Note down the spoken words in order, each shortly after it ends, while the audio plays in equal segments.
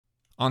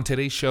On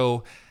today's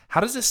show, how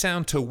does it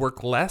sound to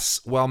work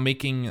less while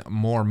making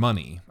more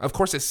money? Of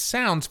course, it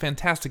sounds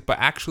fantastic, but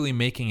actually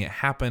making it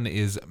happen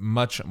is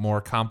much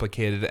more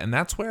complicated, and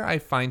that's where I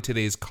find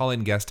today's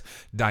call-in guest,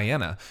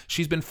 Diana.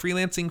 She's been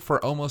freelancing for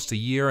almost a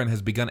year and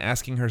has begun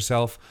asking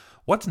herself,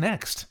 what's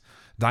next?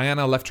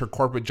 Diana left her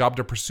corporate job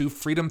to pursue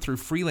freedom through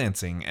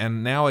freelancing,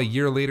 and now a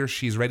year later,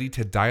 she's ready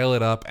to dial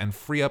it up and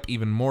free up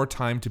even more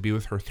time to be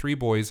with her 3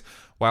 boys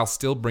while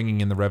still bringing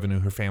in the revenue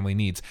her family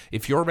needs.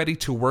 If you're ready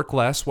to work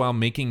less while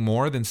making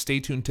more, then stay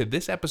tuned to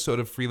this episode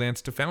of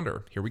Freelance to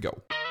Founder. Here we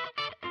go.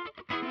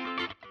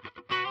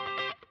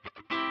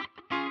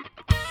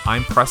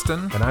 I'm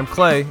Preston. And I'm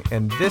Clay,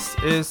 and this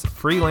is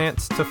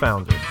Freelance to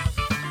Founder.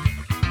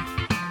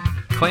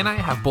 Clay and I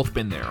have both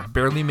been there,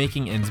 barely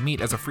making ends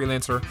meet as a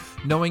freelancer,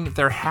 knowing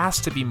there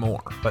has to be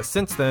more. But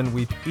since then,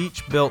 we've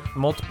each built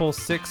multiple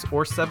 6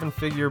 or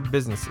 7-figure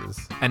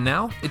businesses. And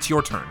now it's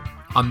your turn.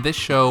 On this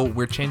show,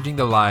 we're changing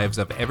the lives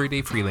of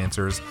everyday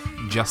freelancers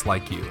just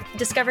like you.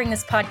 Discovering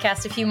this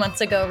podcast a few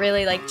months ago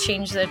really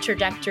changed the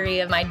trajectory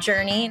of my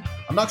journey.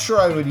 I'm not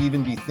sure I would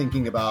even be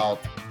thinking about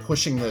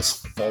pushing this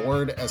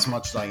forward as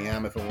much as I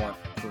am if it weren't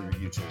for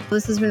YouTube.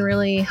 This has been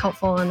really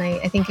helpful and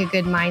I think a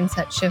good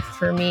mindset shift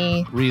for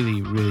me.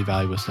 Really, really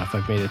valuable stuff.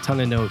 I've made a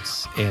ton of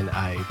notes and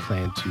I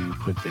plan to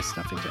put this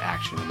stuff into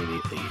action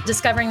immediately.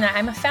 Discovering that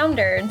I'm a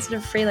founder instead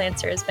of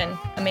freelancer has been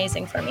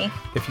amazing for me.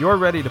 If you're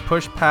ready to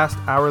push past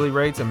hourly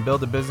rates and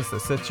build a business that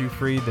sets you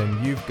free,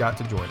 then you've got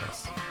to join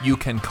us. You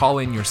can call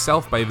in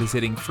yourself by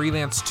visiting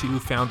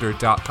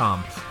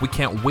freelance2founder.com. We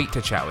can't wait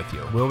to chat with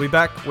you. We'll be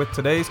back with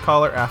today's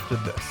caller after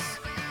this.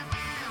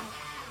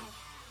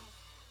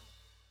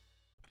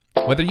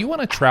 Whether you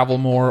want to travel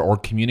more or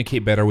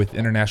communicate better with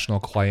international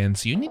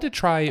clients, you need to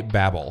try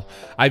Babbel.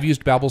 I've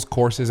used Babbel's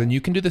courses, and you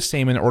can do the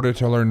same in order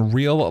to learn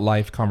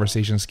real-life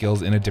conversation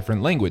skills in a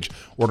different language.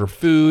 Order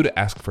food,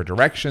 ask for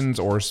directions,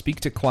 or speak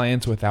to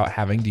clients without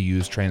having to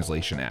use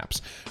translation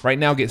apps. Right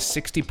now, get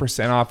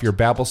 60% off your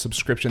Babbel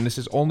subscription. This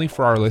is only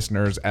for our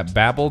listeners at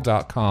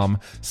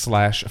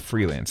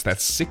babbel.com/freelance.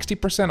 That's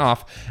 60%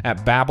 off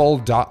at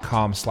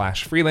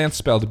babbel.com/freelance,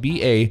 spelled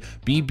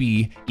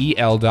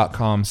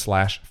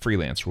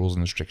BABBEL.com/freelance. Rules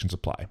and restrictions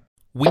apply.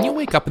 When you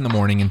wake up in the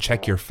morning and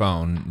check your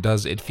phone,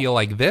 does it feel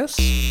like this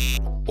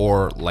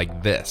or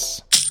like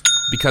this?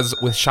 Because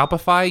with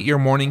Shopify, your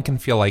morning can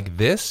feel like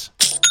this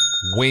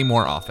way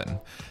more often.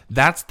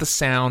 That's the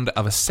sound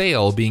of a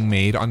sale being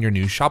made on your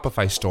new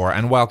Shopify store.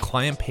 And while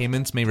client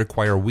payments may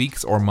require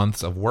weeks or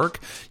months of work,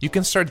 you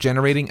can start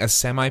generating a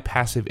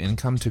semi-passive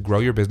income to grow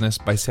your business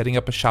by setting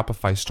up a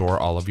Shopify store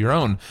all of your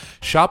own.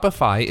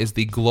 Shopify is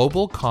the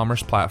global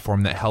commerce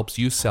platform that helps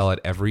you sell at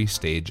every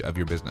stage of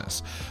your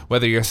business.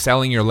 Whether you're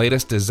selling your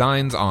latest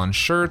designs on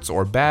shirts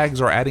or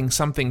bags or adding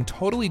something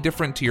totally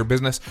different to your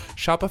business,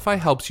 Shopify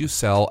helps you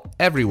sell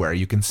everywhere.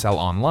 You can sell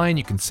online,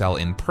 you can sell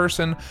in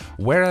person,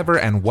 wherever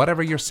and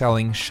whatever you're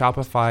selling,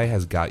 Shopify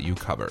has got you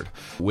covered.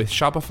 With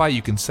Shopify,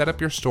 you can set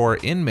up your store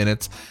in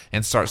minutes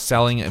and start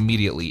selling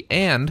immediately.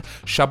 And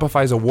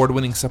Shopify's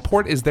award-winning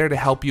support is there to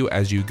help you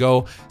as you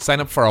go. Sign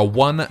up for a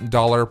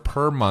 $1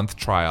 per month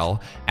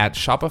trial at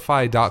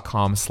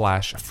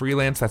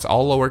shopify.com/freelance. That's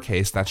all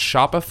lowercase. That's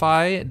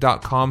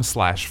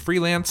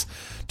shopify.com/freelance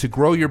to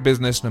grow your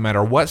business no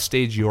matter what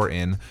stage you're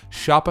in.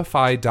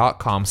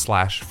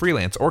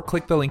 Shopify.com/freelance, or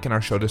click the link in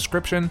our show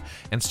description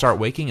and start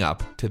waking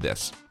up to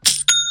this.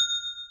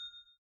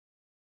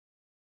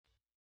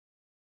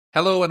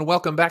 Hello and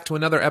welcome back to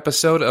another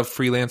episode of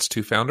Freelance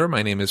to Founder.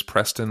 My name is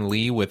Preston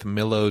Lee with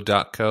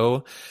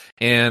Millo.co,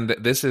 and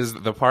this is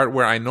the part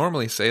where I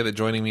normally say that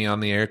joining me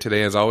on the air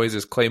today, as always,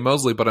 is Clay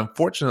Mosley, but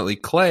unfortunately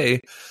Clay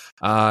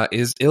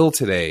is ill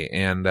today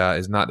and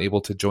is not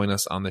able to join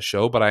us on the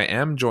show, but I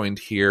am joined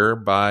here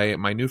by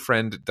my new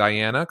friend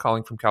Diana,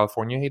 calling from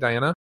California. Hey,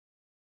 Diana.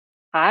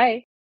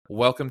 Hi.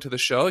 Welcome to the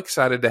show.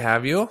 Excited to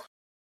have you.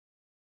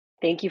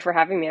 Thank you for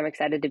having me. I'm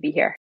excited to be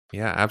here.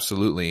 Yeah,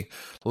 absolutely.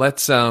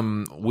 Let's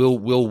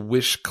we'll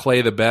wish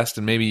Clay the best,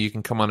 and maybe you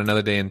can come on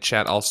another day and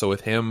chat also with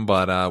him.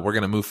 But we're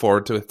going to move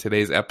forward to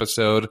today's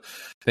episode,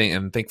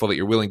 and thankful that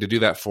you're willing to do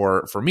that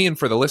for me and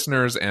for the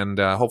listeners, and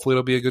hopefully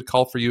it'll be a good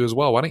call for you as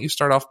well. Why don't you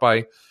start off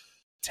by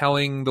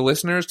telling the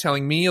listeners,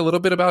 telling me a little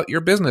bit about your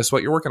business,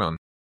 what you're working on?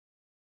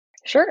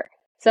 Sure.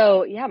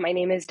 So yeah, my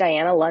name is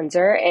Diana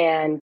Lunzer,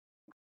 and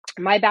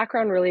my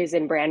background really is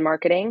in brand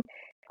marketing.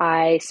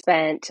 I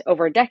spent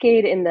over a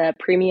decade in the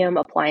premium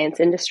appliance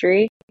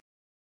industry,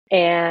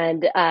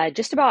 and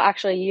just about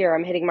actually a year.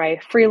 I'm hitting my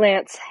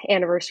freelance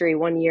anniversary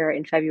 1 year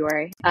in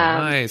February.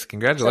 Nice.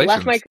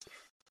 Congratulations. So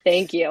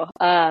thank you.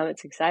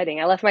 It's exciting.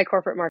 I left my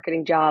corporate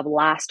marketing job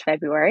last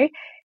February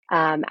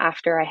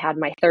after I had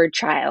my 3rd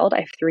child.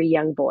 I have 3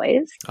 young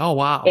boys. Oh,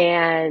 wow.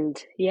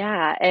 And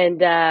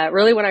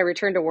really when I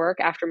returned to work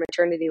after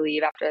maternity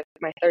leave, after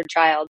my 3rd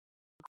child,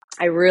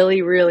 I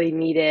really, really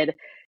needed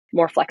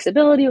more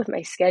flexibility with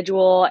my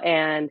schedule,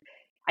 and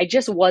I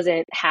just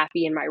wasn't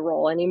happy in my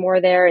role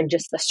anymore there, and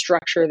just the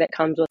structure that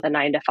comes with a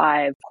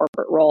 9-to-5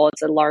 corporate role. It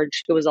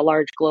was a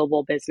large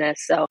global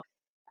business, so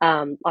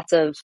lots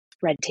of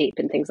red tape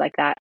and things like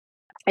that.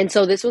 And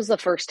so this was the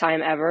first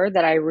time ever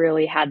that I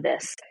really had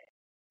this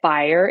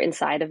fire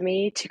inside of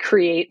me to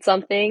create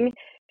something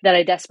that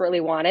I desperately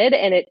wanted.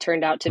 And it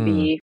turned out to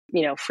be,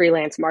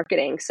 freelance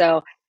marketing.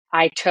 So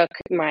I took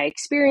my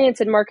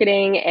experience in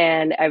marketing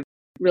and I've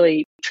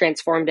really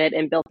transformed it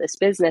and built this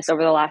business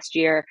over the last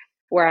year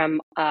where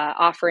I'm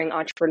offering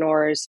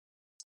entrepreneurs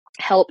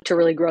help to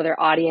really grow their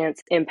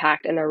audience,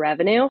 impact, and their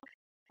revenue.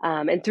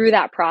 And through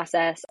that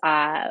process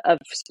of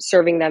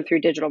serving them through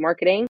digital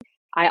marketing,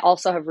 I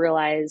also have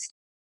realized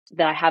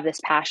that I have this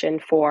passion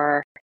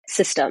for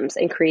systems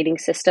and creating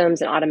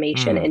systems and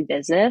automation in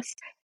business.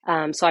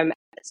 So I'm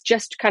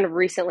just kind of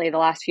recently, the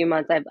last few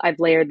months, I've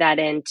layered that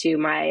into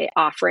my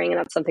offering, and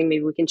that's something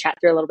maybe we can chat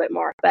through a little bit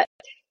more. But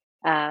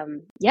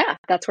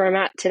that's where I'm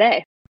at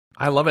today.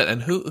 I love it.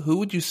 And who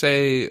would you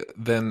say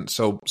then?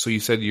 So you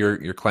said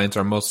your clients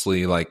are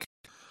mostly like,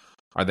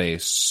 are they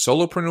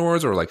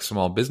solopreneurs or like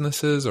small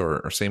businesses,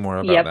 or say more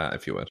about that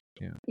if you would?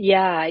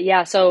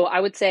 Yeah. So I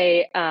would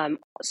say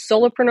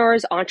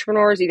solopreneurs,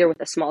 entrepreneurs, either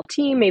with a small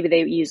team, maybe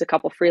they use a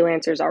couple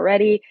freelancers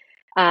already,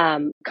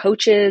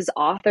 coaches,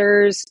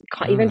 authors,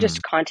 even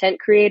just content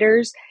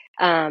creators.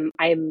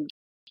 I'm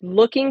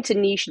looking to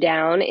niche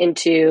down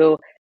into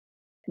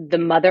the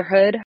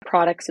motherhood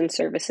products and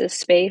services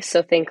space.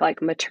 So think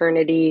like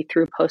maternity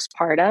through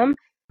postpartum.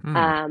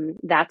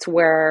 That's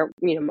where,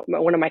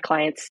 one of my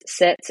clients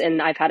sits,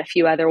 and I've had a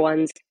few other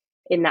ones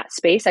in that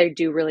space. I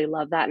do really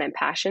love that and I'm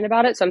passionate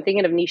about it. So I'm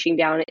thinking of niching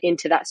down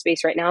into that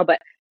space right now. But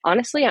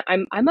honestly,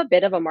 I'm a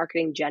bit of a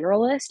marketing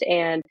generalist,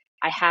 and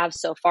I have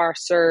so far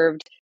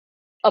served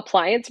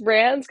appliance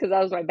brands because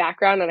that was my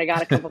background, and I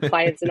got a couple of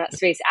clients in that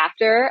space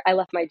after I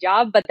left my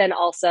job. But then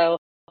also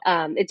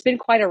it's been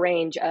quite a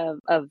range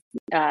of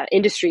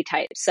industry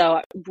types. So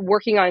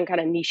working on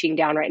kind of niching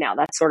down right now.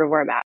 That's sort of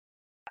where I'm at.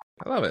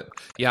 I love it.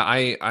 Yeah,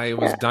 I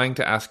was dying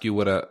to ask you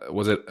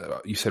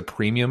you said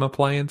premium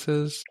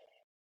appliances?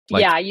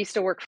 I used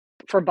to work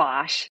for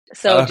Bosch.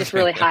 So just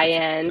really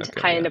high-end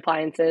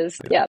appliances.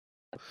 Yeah.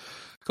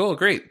 Cool.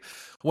 Great.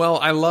 Well,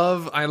 I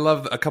love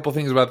a couple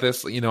things about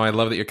this. I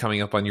love that you're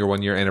coming up on your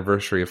 1 year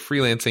anniversary of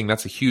freelancing.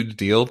 That's a huge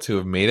deal to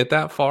have made it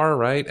that far,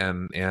 right?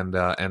 And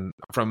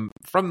from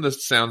the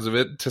sounds of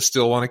it, to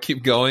still want to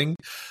keep going,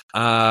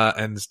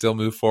 and still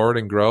move forward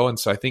and grow. And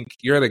so I think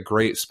you're at a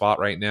great spot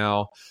right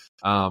now.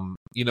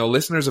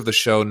 Listeners of the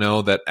show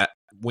know that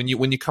when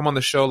you come on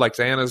the show, like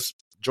Diana's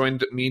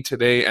joined me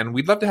today, and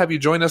we'd love to have you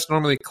join us.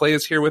 Normally Clay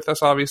is here with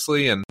us,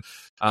 obviously, and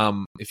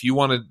if you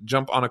want to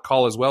jump on a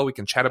call as well, we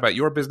can chat about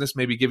your business,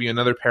 maybe give you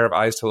another pair of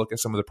eyes to look at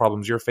some of the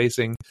problems you're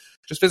facing.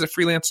 Just visit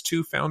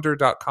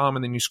freelance2founder.com,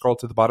 and then you scroll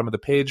to the bottom of the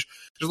page.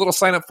 There's a little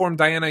sign-up form.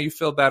 Diana, you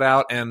filled that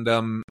out, and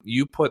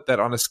you put that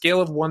on a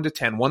scale of 1 to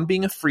 10, 1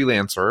 being a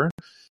freelancer,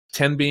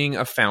 10 being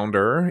a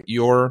founder.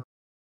 You're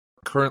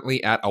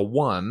currently at a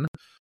 1.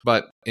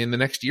 But in the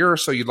next year or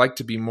so, you'd like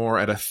to be more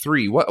at a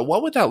 3.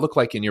 What would that look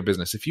like in your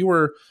business? If you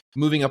were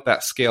moving up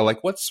that scale,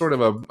 like what's sort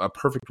of a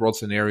perfect world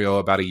scenario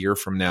about a year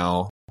from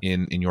now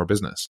in your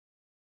business?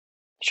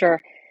 Sure.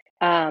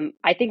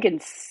 I think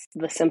in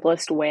the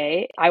simplest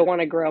way, I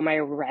want to grow my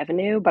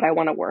revenue, but I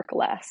want to work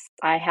less.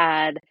 I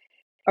had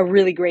a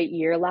really great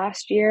year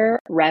last year,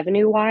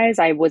 revenue-wise.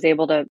 I was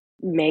able to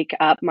make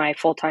up my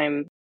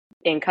full-time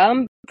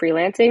income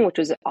freelancing, which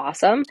was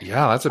awesome.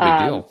 Yeah, that's a big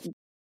deal.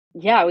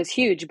 Yeah, it was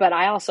huge, but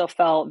I also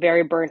felt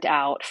very burnt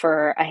out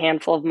for a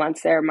handful of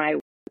months there. My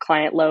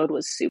client load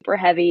was super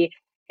heavy,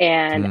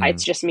 and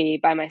it's just me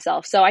by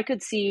myself. So I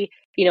could see,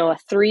 a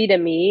 3 to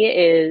me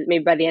is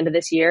maybe by the end of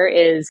this year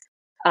is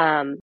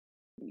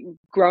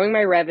growing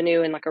my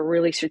revenue in like a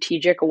really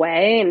strategic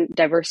way and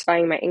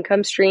diversifying my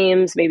income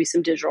streams, maybe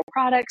some digital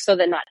products so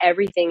that not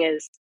everything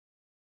is,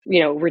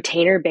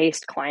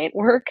 retainer-based client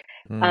work.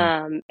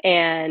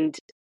 And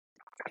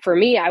for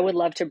me, I would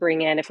love to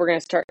bring in, if we're going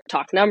to start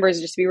talk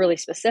numbers, just to be really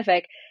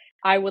specific,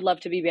 I would love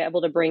to be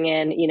able to bring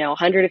in,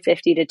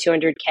 150 to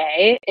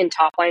 200K in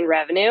top line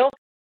revenue.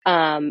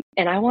 And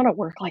I want to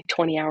work like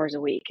 20 hours a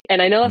week.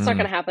 And I know that's not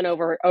going to happen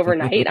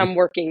overnight. I'm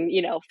working,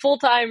 full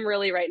time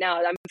really right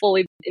now. I'm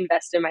fully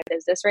invested in my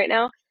business right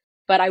now,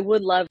 but I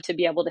would love to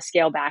be able to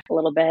scale back a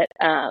little bit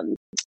by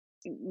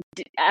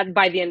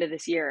the end of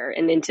this year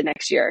and into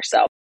next year.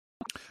 So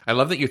I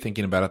love that you're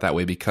thinking about it that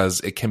way,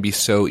 because it can be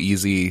so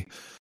easy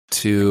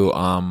to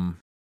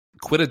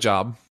quit a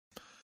job,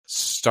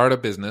 start a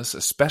business,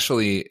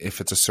 especially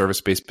if it's a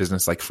service-based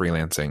business like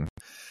freelancing,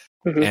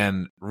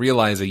 and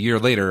realize a year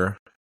later,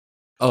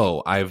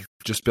 oh, I've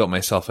just built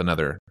myself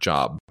another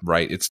job,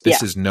 right?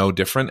 This is no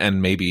different, and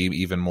maybe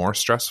even more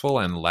stressful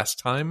and less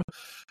time.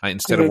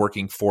 Instead of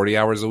working 40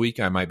 hours a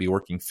week, I might be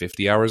working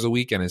 50 hours a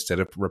week, and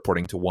instead of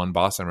reporting to one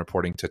boss, I'm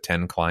reporting to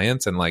 10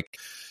 clients, and like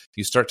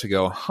you start to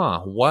go,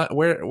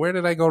 where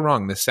did I go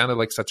wrong? This sounded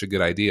like such a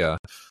good idea.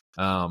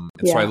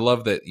 So I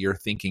love that you're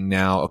thinking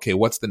now, okay,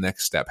 what's the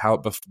next step?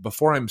 How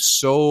before I'm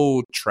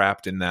so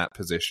trapped in that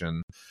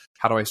position,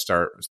 how do I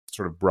start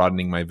sort of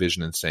broadening my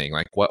vision and saying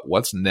like,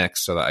 what's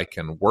next so that I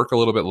can work a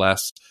little bit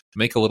less,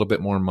 make a little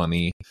bit more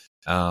money?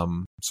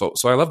 So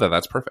I love that.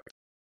 That's perfect.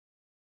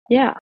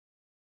 Yeah.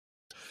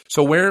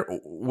 So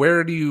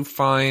where do you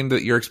find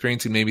that you're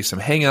experiencing maybe some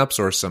hangups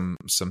or some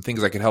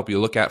things that could help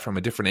you look at from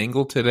a different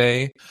angle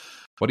today?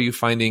 What are you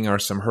finding are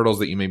some hurdles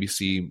that you maybe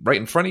see right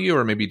in front of you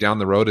or maybe down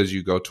the road as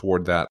you go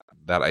toward that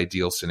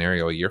ideal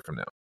scenario a year from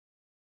now?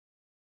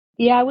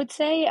 Yeah, I would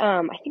say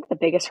I think the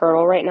biggest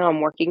hurdle right now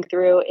I'm working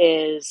through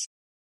is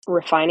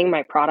refining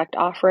my product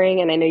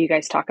offering. And I know you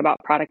guys talk about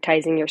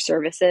productizing your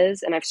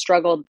services, and I've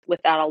struggled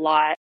with that a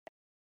lot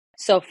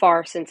so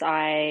far since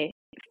I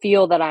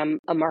feel that I'm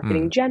a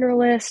marketing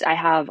generalist. I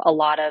have a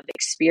lot of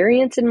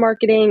experience in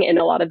marketing in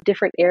a lot of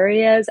different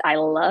areas. I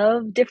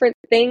love different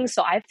things.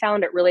 So I've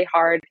found it really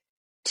hard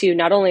to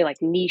not only like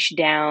niche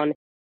down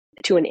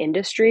to an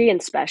industry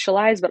and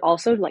specialize, but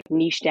also like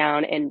niche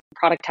down and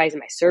productize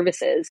my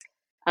services.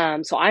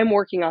 So I'm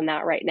working on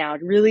that right now,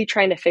 really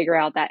trying to figure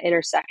out that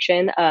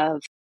intersection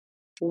of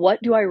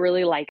what do I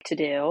really like to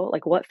do?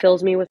 Like what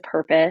fills me with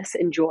purpose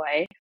and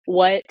joy?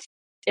 What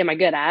am I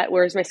good at?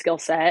 Where's my skill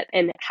set?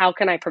 And how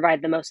can I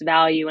provide the most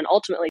value and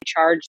ultimately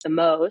charge the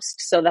most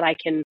so that I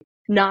can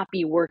not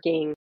be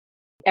working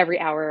every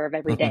hour of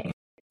every day?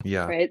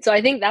 Yeah. Right. So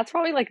I think that's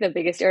probably like the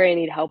biggest area I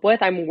need help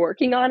with. I'm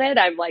working on it.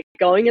 I'm like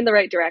going in the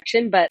right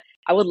direction, but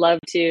I would love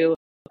to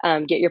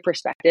get your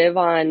perspective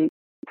on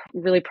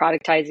really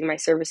productizing my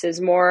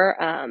services more.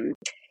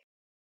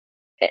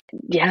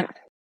 Yeah.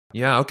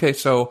 Yeah. Okay.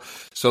 So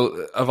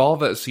of all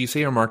that, so you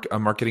say you're a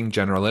marketing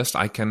generalist.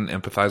 I can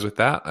empathize with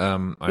that.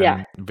 I'm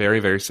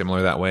very, very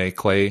similar that way.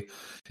 Clay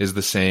is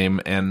the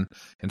same. And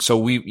so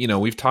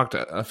we've talked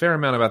a fair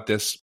amount about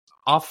this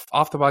off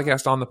the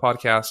podcast, on the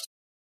podcast,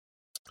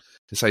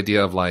 this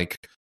idea of like,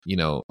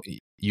 you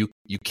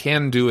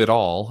can do it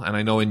all. And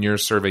I know in your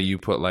survey you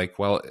put like,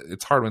 well,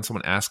 it's hard when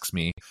someone asks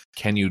me,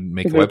 can you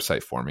make a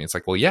website for me? It's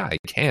like, well, yeah, I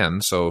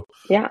can. So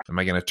am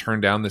I going to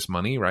turn down this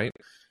money? Right.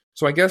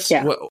 So I guess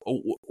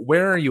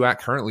where are you at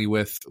currently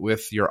with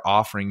your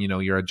offering?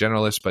 You're a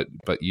generalist, but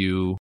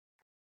you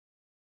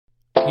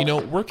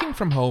working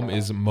from home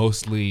is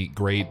mostly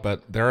great,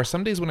 but there are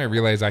some days when I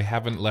realize I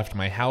haven't left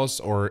my house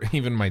or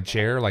even my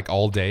chair like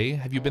all day.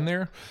 Have you been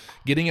there?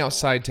 Getting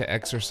outside to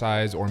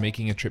exercise or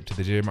making a trip to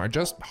the gym are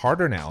just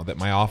harder now that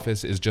my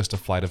office is just a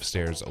flight of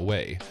stairs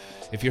away.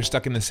 If you're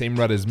stuck in the same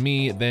rut as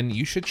me, then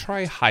you should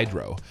try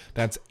Hydrow.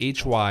 That's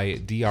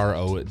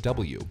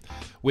HYDROW.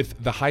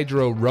 With the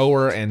Hydrow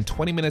rower and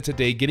 20 minutes a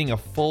day, getting a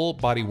full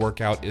body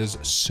workout is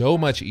so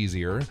much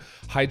easier.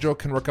 Hydrow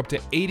can work up to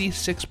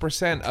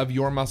 86% of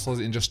your muscles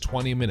in just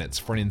 20 minutes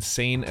for an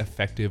insane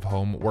effective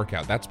home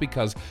workout. That's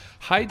because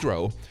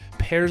Hydrow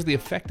pairs the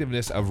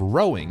effectiveness of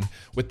rowing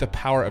with the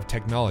power of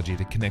technology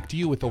to connect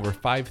you with over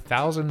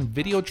 5,000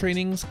 video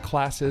trainings,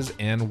 classes,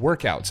 and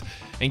workouts.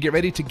 And get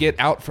ready to get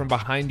out from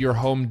behind your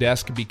home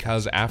desk,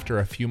 because after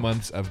a few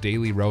months of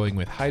daily rowing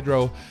with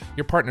Hydrow,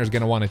 your partner's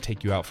going to want to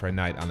take you out for a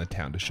night on the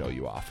town to show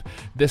you off.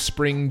 This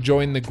spring,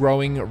 join the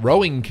growing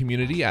rowing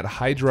community at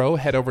Hydrow.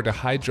 Head over to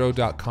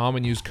hydrow.com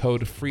and use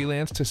code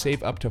FREELANCE to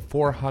save up to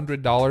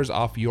 $400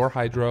 off your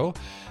Hydrow.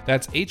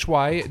 That's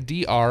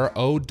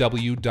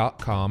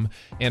HYDROW.com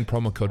and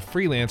promo code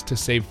FREELANCE to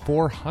save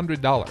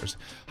 $400.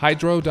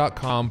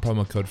 Hydrow.com,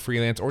 promo code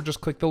FREELANCE, or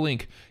just click the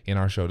link in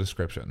our show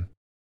description.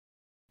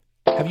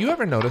 Have you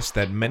ever noticed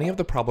that many of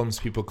the problems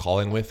people call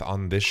in with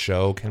on this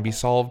show can be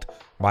solved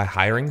by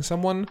hiring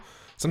someone?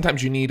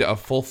 Sometimes you need a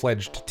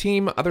full-fledged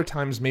team, other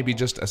times maybe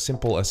just a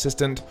simple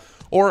assistant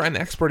or an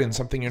expert in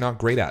something you're not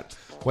great at.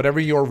 Whatever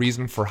your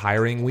reason for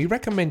hiring, we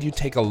recommend you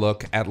take a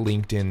look at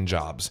LinkedIn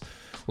Jobs.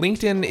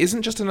 LinkedIn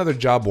isn't just another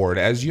job board.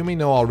 As you may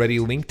know already,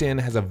 LinkedIn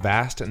has a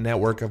vast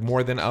network of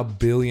more than 1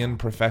 billion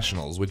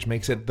professionals, which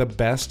makes it the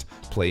best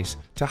place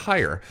to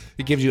hire.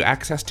 It gives you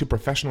access to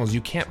professionals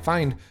you can't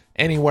find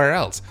anywhere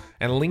else.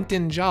 And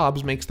LinkedIn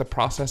Jobs makes the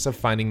process of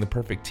finding the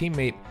perfect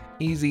teammate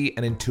easy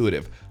and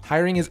intuitive.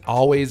 Hiring is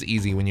always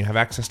easy when you have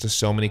access to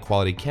so many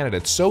quality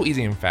candidates. So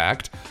easy, in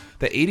fact,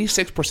 that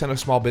 86% of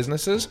small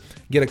businesses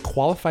get a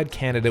qualified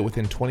candidate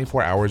within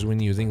 24 hours when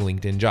using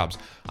LinkedIn Jobs.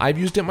 I've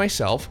used it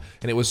myself,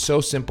 and it was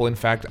so simple. In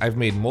fact, I've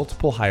made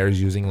multiple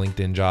hires using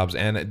LinkedIn Jobs.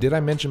 And did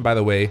I mention, by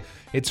the way,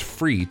 it's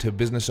free to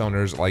business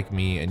owners like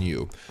me and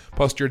you.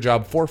 Post your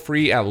job for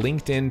free at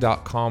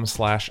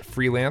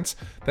linkedin.com/freelance.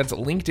 That's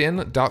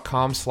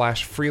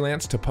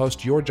linkedin.com/freelance to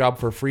post your job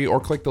for free, or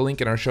click the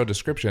link in our show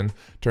description.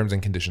 Terms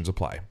and conditions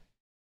apply.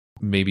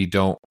 Maybe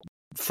don't,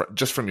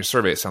 just from your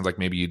survey, it sounds like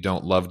maybe you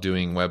don't love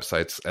doing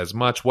websites as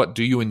much. What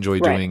do you enjoy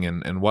doing,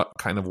 and what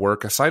kind of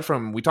work, aside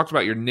from, we talked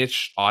about your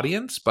niche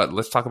audience, but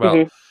let's talk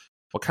about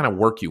what kind of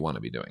work you want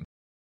to be doing.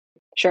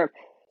 Sure.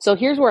 So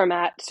here's where I'm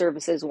at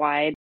services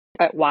wise,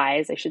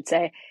 I should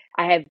say.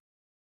 I have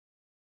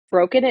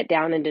broken it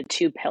down into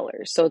 2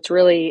 pillars. So it's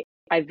really,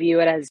 I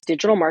view it as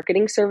digital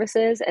marketing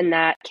services, and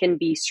that can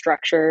be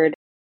structured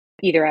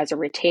either as a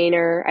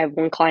retainer. I have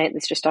one client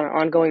that's just on an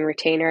ongoing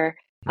retainer,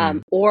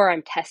 or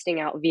I'm testing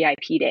out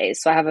VIP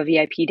days. So I have a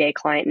VIP day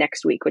client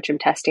next week, which I'm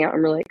testing out.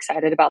 I'm really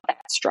excited about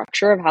that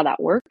structure of how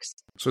that works.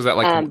 So is that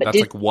like, that's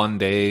like one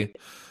day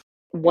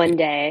one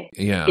day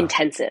Yeah.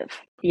 intensive.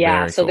 Yeah.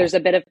 Very So cool. there's a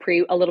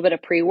little bit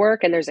of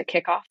pre-work, and there's a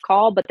kickoff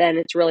call, but then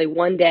it's really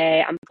one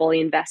day I'm fully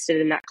invested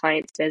in that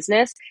client's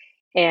business.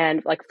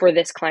 And like for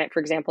this client, for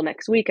example,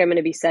 next week, I'm going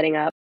to be setting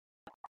up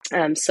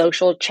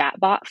social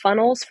chatbot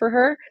funnels for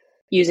her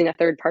using a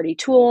third-party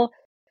tool.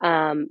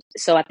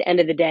 So at the end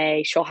of the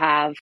day, she'll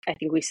have, I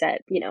think we said,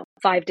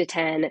 5 to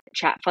 10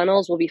 chat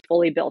funnels will be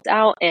fully built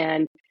out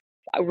and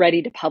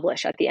ready to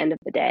publish at the end of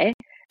the day.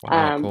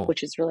 Wow, cool.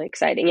 Which is really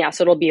exciting. Yeah.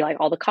 So it'll be like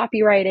all the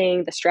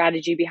copywriting, the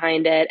strategy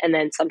behind it. And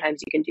then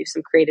sometimes you can do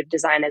some creative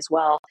design as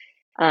well,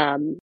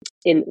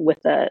 with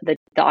the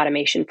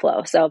automation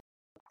flow. So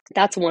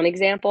that's one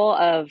example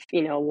of,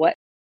 what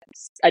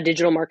a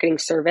digital marketing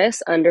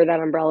service under that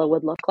umbrella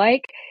would look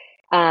like.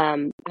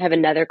 I have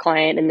another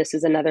client, and this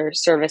is another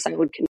service I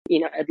would,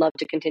 I'd love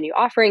to continue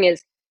offering,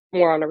 is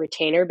more on a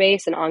retainer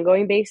base and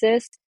ongoing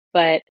basis,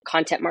 but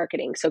content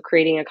marketing. So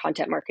creating a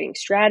content marketing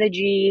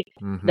strategy,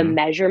 the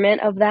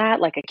measurement of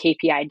that, like a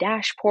KPI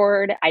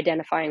dashboard,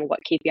 identifying what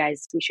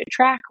KPIs we should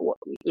track, what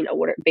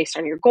are based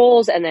on your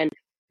goals, and then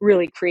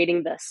really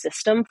creating the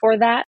system for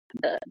that,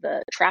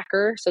 the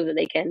tracker, so that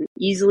they can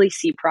easily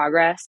see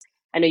progress.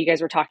 I know you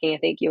guys were talking, I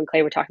think you and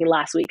Clay were talking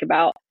last week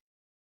about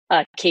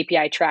a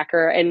KPI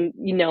tracker and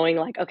knowing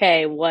like,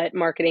 okay, what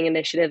marketing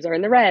initiatives are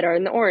in the red or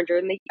in the orange or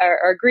in the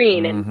are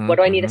green, and what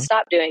do I need to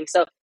stop doing?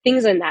 So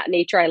things in that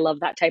nature, I love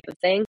that type of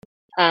thing.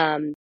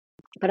 And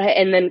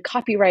then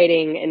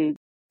copywriting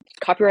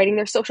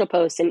their social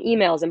posts and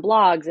emails and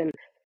blogs, and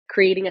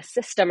creating a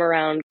system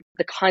around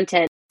the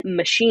content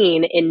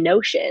machine in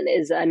Notion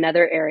is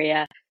another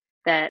area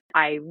that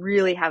I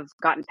really have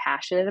gotten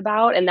passionate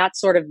about. And that's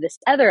sort of this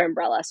other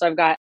umbrella. So I've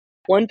got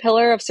one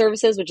pillar of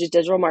services, which is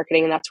digital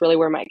marketing, and that's really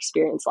where my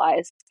experience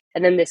lies.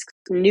 And then this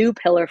new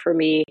pillar for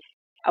me,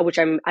 which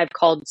I've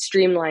called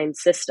streamlined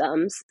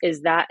systems,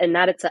 is that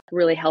it's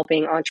really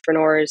helping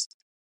entrepreneurs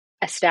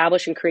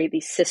establish and create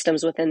these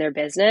systems within their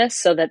business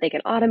so that they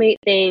can automate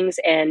things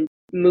and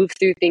move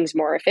through things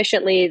more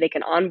efficiently. They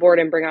can onboard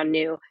and bring on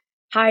new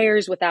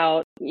hires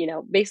without,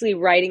 basically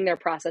writing their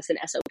process in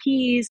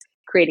SOPs,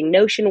 creating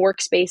Notion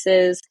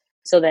workspaces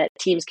so that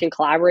teams can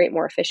collaborate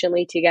more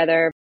efficiently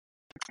together,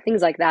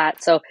 things like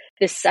that. So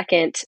this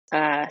second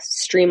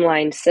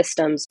streamlined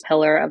systems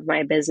pillar of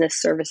my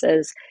business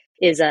services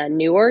is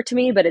newer to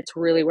me, but it's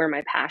really where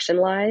my passion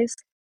lies.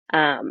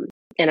 And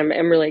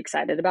I'm really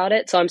excited about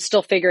it. So I'm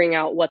still figuring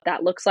out what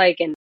that looks like,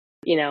 and,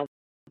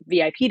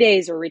 VIP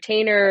days or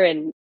retainer.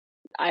 And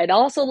I'd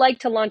also like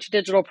to launch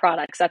digital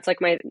products. That's like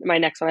my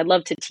next one. I'd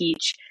love to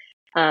teach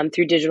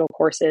through digital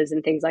courses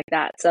and things like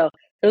that. So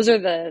those are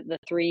the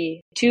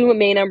two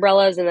main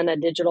umbrellas, and then a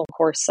digital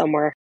course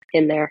somewhere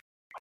in there.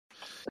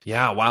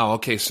 Yeah. Wow.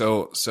 Okay.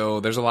 So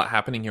there's a lot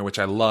happening here, which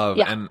I love.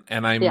 Yeah.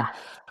 And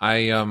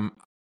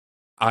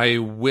I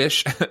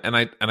wish,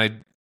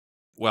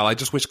 I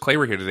just wish Clay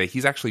were here today.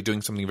 He's actually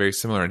doing something very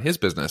similar in his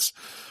business,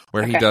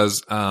 where he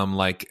does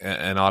like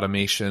an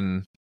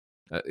automation.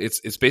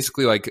 It's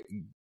basically like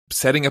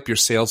setting up your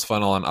sales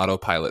funnel on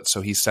autopilot.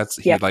 So he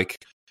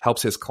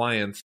helps his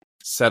clients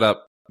set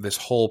up this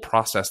whole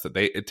process that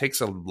it takes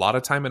a lot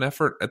of time and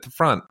effort at the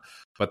front,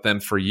 but then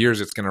for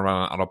years it's going to run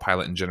on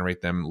autopilot and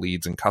generate them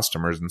leads and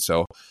customers. And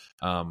so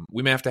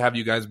we may have to have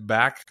you guys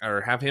back,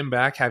 or have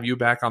you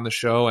back on the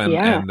show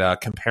and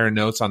compare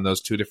notes on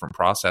those two different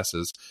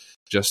processes,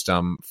 just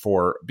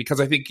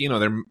because I think,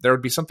 there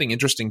would be something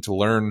interesting to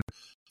learn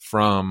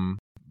from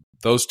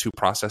those two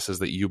processes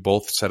that you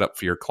both set up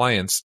for your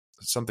clients,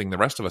 something the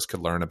rest of us could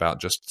learn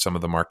about just some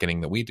of the marketing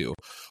that we do.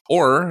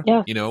 Or,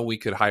 we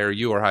could hire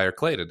you or hire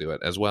Clay to do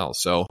it as well.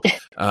 So,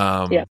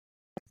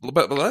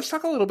 but let's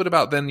talk a little bit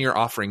about then your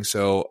offering.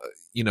 So,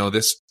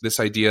 this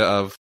idea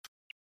of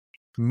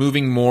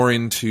moving more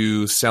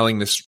into selling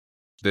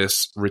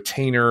this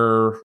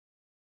retainer,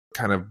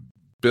 kind of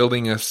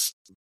building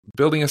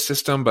a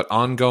system, but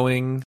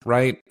ongoing,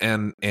 right?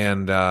 And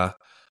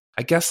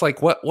I guess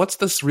like what's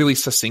this really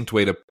succinct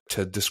way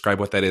to describe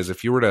what that is?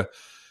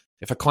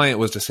 If a client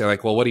was to say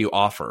like, well, what do you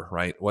offer,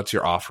 right? What's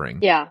your offering?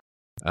 Yeah.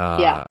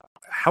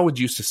 How would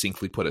you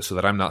succinctly put it so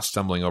that I'm not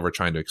stumbling over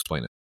trying to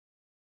explain it?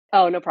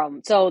 Oh, no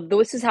problem. So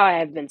this is how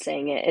I've been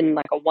saying it in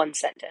like a one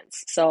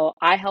sentence. So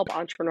I help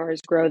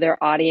entrepreneurs grow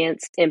their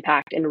audience,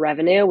 impact, and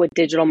revenue with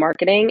digital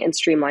marketing and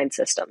streamlined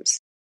systems.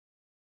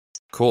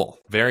 Cool.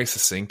 Very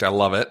succinct. I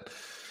love it.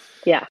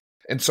 Yeah.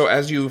 And so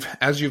as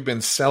you've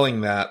been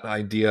selling that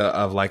idea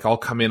of like, I'll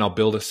come in, I'll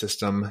build a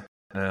system,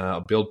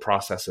 I'll build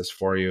processes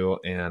for you,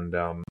 and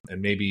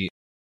maybe,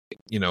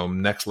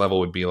 next level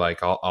would be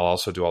like, I'll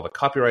also do all the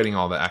copywriting,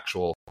 all the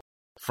actual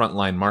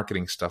frontline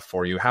marketing stuff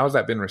for you. How has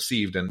that been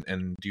received? And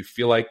do you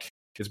feel like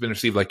it's been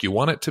received like you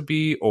want it to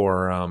be,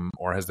 or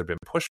has there been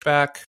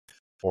pushback?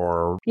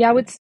 Or I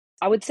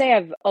would say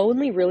I've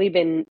only really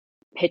been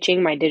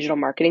pitching my digital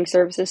marketing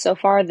services so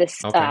far. This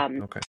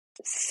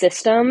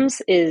systems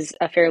is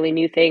a fairly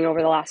new thing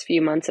over the last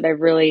few months that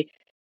I've really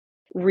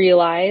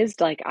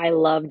realized, like, I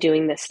love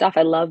doing this stuff.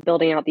 I love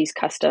building out these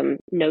custom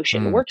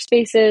Notion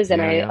workspaces,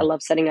 and I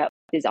love setting up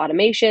these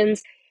automations.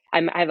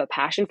 I have a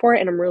passion for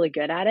it, and I'm really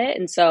good at it.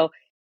 And so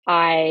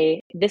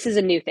this is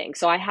a new thing.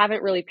 So I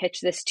haven't really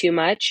pitched this too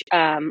much.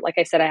 Like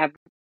I said, I have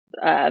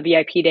a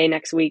VIP day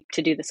next week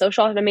to do the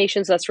social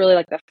automation. So that's really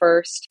like the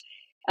first,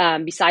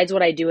 besides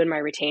what I do in my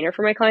retainer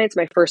for my clients,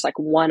 my first like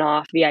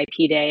one-off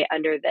VIP day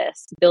under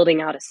this,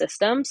 building out a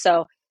system.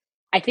 So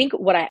I think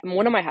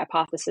one of my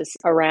hypotheses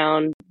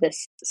around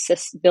this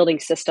building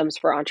systems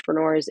for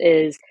entrepreneurs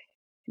is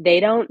they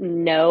don't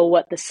know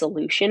what the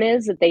solution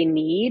is that they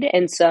need.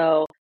 And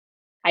so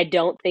I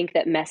don't think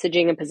that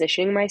messaging and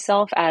positioning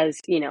myself as,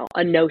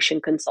 a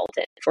Notion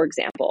consultant, for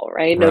example,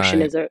 right?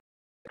 Notion is a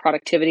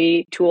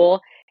productivity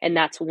tool, and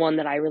that's one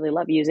that I really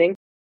love using.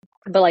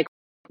 But like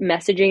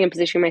messaging and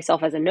positioning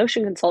myself as a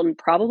Notion consultant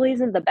probably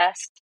isn't the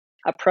best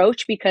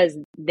approach because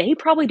they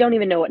probably don't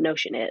even know what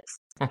Notion is.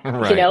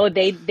 Right.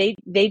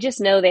 They just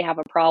know they have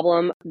a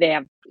problem. They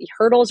have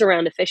hurdles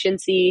around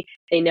efficiency.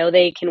 They know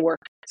they can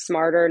work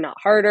smarter, not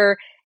harder,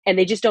 and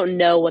they just don't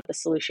know what the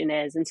solution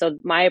is. And so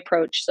my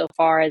approach so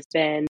far has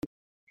been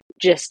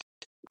just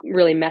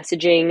really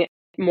messaging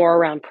more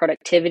around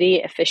productivity,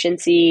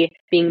 efficiency,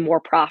 being more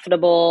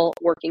profitable,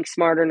 working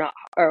smarter, not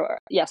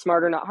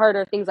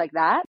harder, things like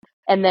that.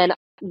 And then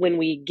when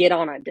we get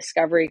on a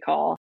discovery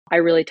call, I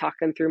really talk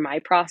them through my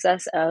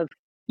process of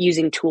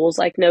using tools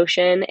like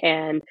Notion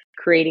and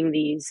creating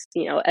these,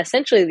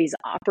 essentially these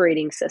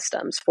operating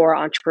systems for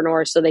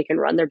entrepreneurs so they can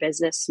run their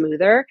business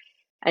smoother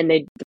and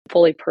they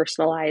fully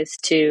personalize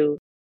to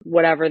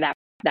whatever that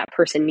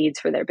person needs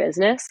for their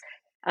business.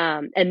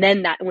 And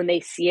then that when they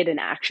see it in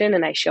action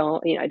and I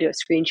show, I do a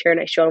screen share and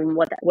I show them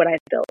what I've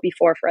built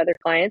before for other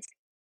clients,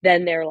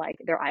 then they're like,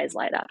 their eyes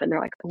light up and they're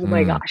like, oh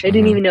my gosh, I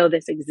didn't even know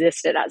this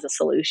existed as a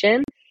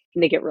solution.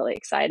 And they get really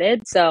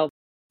excited. So,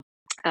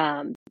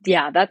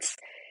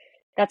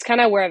 that's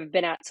kind of where I've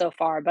been at so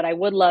far, but I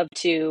would love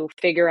to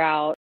figure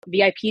out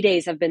VIP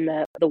days have been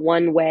the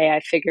one way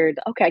I figured,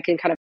 okay, I can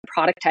kind of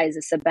productize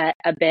this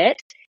a bit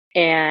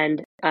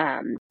and,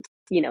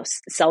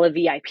 sell a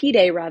VIP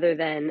day rather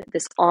than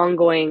this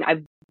ongoing,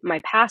 I've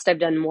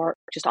done more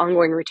just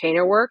ongoing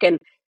retainer work and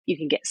you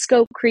can get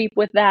scope creep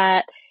with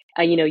that.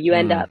 You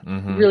end up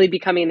really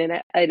becoming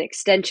an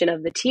extension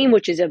of the team,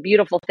 which is a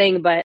beautiful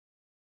thing, but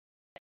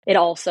it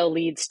also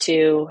leads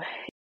to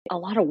a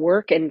lot of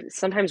work and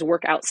sometimes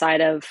work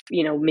outside of,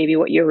 maybe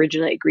what you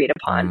originally agreed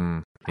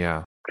upon.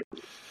 Yeah,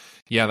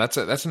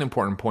 that's an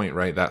important point,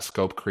 right? That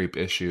scope creep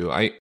issue.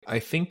 I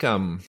think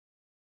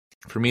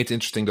for me, it's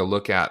interesting to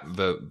look at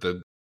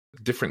the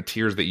different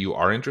tiers that you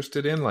are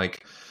interested in.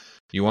 Like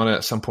you want to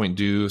at some point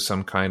do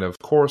some kind of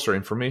course or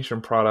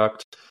information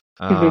product,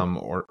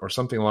 or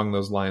something along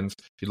those lines.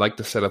 You'd like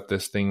to set up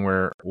this thing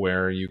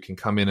where you can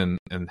come in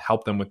and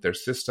help them with their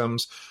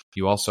systems.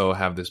 You also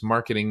have this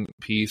marketing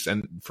piece.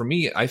 And for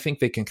me, I think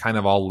they can kind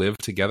of all live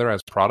together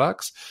as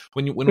products.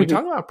 When we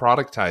talk about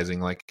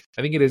productizing, like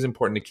I think it is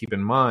important to keep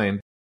in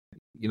mind,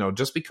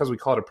 just because we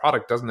call it a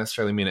product doesn't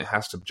necessarily mean it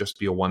has to just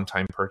be a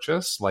one-time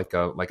purchase, like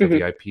a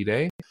VIP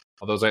day.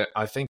 Although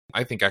I think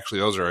actually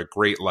those are a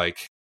great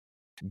like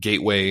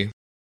gateway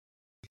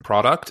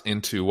product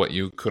into what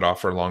you could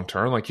offer long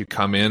term. Like you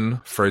come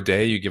in for a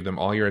day, you give them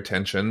all your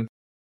attention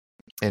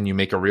and you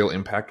make a real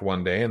impact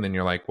one day, and then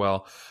you're like,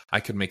 well,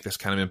 I could make this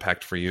kind of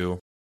impact for you,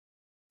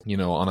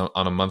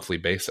 on a monthly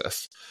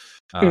basis.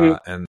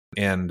 And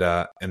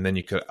then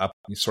you could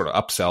sort of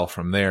upsell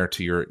from there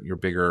to your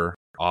bigger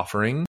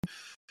offering.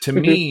 To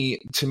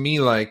me,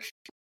 like,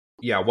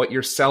 yeah, what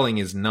you're selling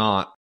is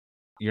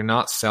you're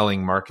not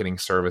selling marketing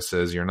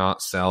services. You're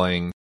not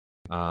selling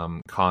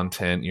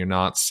content. You're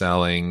not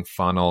selling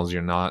funnels.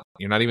 You're not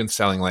even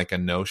selling like a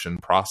Notion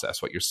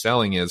process. What you're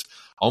selling is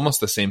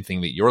almost the same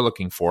thing that you're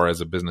looking for as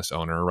a business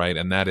owner, right?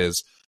 And that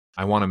is,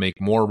 I want to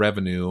make more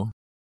revenue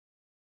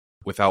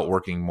without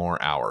working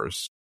more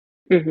hours.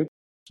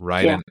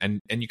 Right. Yeah.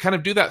 And you kind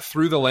of do that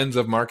through the lens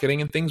of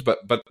marketing and things, but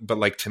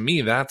like to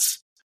me, that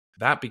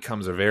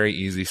becomes a very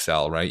easy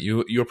sell, right?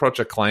 You approach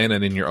a client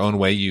and in your own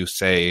way, you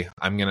say,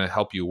 I'm going to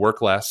help you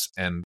work less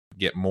and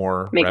get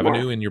more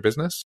revenue in your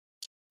business.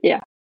 Yeah.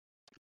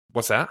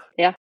 What's that?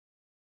 Yeah.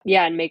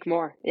 Yeah. And make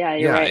more. Yeah.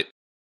 You're right.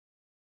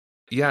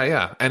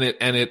 Yeah. And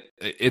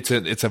it's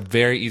a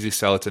very easy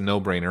sell. It's a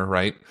no brainer.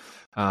 Right.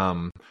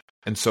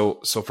 And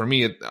so for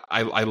me,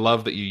 I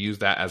love that you use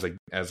that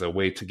as a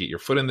way to get your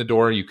foot in the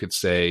door. You could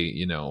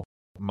say,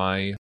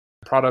 my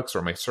products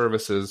or my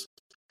services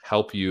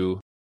help you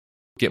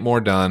get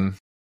more done,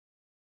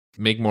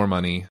 make more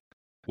money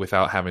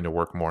without having to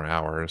work more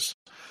hours.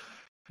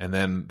 And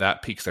then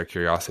that piques their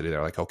curiosity.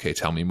 They're like, okay,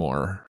 tell me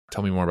more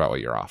about what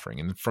you're offering.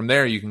 And from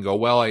there you can go,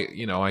 well,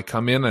 I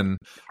come in and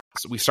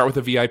so we start with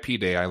a VIP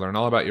day. I learn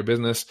all about your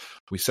business.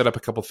 We set up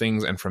a couple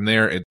things, and from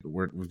there,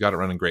 we've got it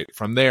running great.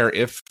 From there,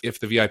 if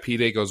the VIP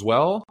day goes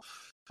well,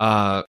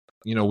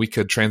 we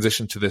could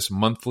transition to this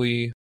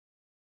monthly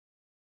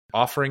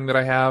offering that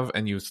I have,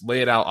 and you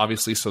lay it out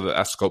obviously so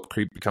that scope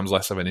creep becomes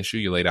less of an issue.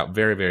 You laid out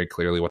very, very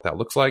clearly what that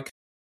looks like,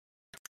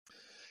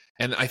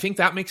 and I think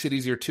that makes it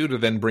easier too to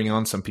then bring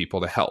on some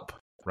people to help.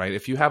 Right?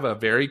 If you have a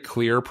very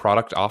clear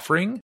product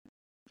offering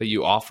that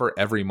you offer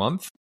every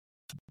month,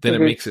 then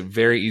it makes it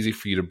very easy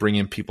for you to bring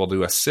in people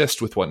to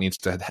assist with what needs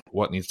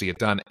to get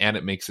done, and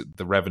it makes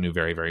the revenue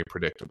very, very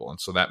predictable. And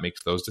so that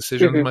makes those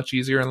decisions much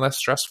easier and less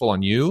stressful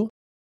on you.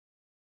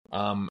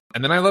 And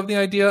then I love the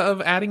idea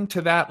of adding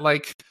to that,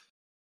 like,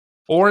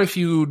 or if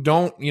you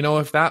don't,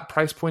 if that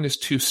price point is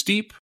too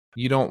steep,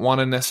 you don't want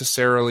to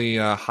necessarily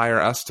hire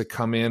us to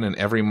come in and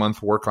every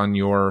month work on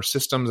your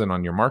systems and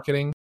on your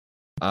marketing.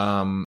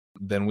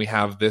 Then we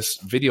have this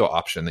video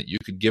option that you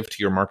could give to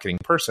your marketing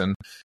person,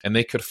 and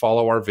they could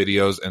follow our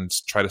videos and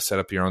try to set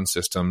up your own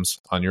systems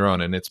on your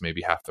own, and it's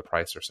maybe half the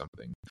price or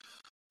something.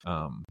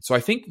 So I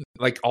think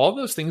like all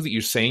those things that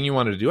you're saying you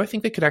want to do, I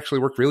think they could actually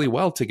work really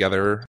well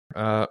together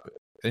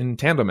in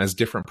tandem as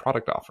different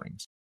product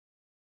offerings.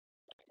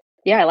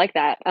 Yeah, I like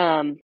that.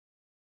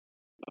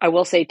 I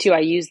will say too, I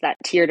used that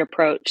tiered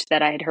approach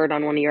that I had heard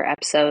on one of your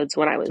episodes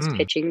when I was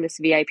pitching this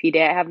VIP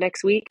day I have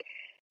next week.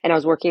 And I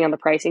was working on the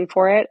pricing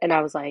for it. And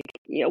I was like,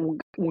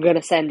 we're going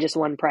to send just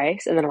one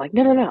price. And then I'm like,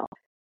 no.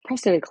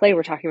 Preston and Clay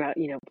were talking about,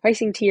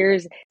 pricing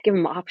tiers, give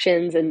them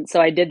options. And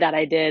so I did that.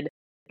 I did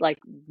like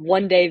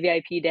 1 day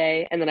VIP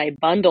day. And then I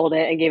bundled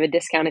it and gave a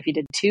discount if you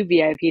did 2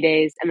 VIP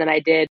days. And then I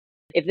did,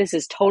 if this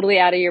is totally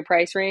out of your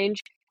price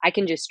range, I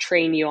can just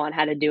train you on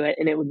how to do it.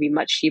 And it would be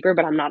much cheaper,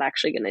 but I'm not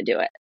actually going to do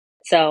it.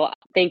 So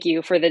thank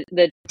you for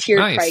the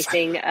tiered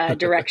pricing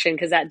direction,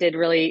 because that did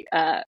really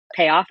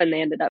pay off, and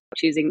they ended up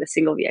choosing the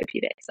single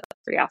VIP day. So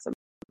that's pretty awesome.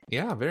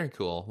 Yeah, very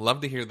cool.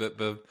 Love to hear that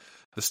the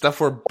stuff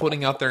we're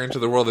putting out there into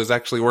the world is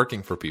actually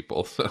working for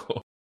people.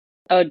 So.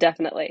 Oh,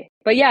 definitely.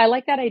 But yeah, I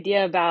like that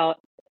idea about,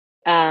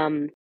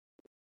 I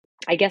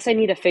guess I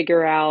need to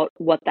figure out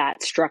what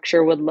that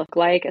structure would look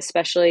like,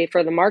 especially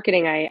for the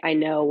marketing. I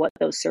know what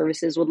those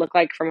services would look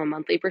like from a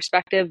monthly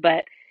perspective,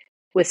 but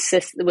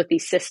with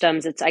these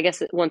systems, I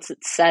guess once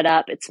it's set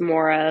up, it's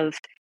more of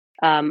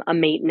a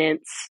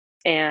maintenance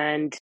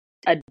and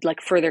like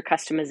further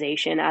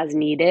customization as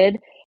needed,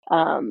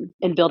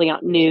 and building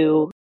out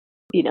new,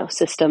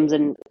 systems,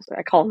 and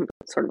I call them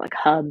sort of like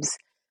hubs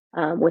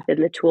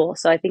within the tool.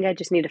 So I think I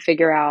just need to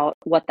figure out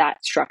what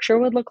that structure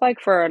would look like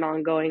for an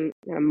ongoing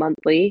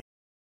monthly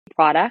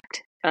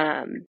product.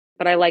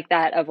 But I like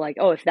that of like,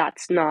 if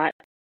that's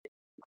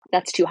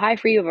too high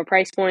for you of a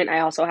price point,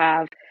 I also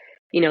have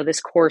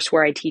this course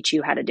where I teach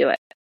you how to do it.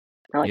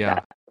 I like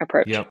that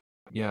approach. Yep.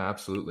 Yeah,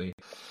 absolutely.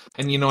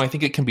 And, I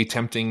think it can be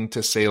tempting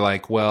to say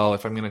like, well,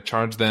 if I'm going to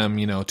charge them,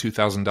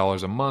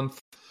 $2,000 a month,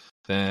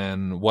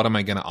 then what am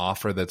I going to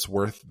offer that's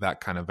worth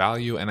that kind of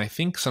value? And I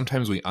think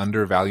sometimes we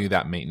undervalue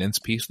that maintenance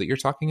piece that you're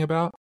talking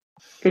about.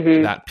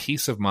 That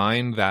peace of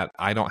mind that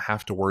I don't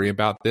have to worry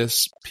about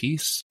this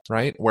piece,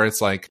 right? Where it's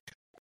like,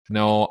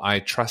 no, I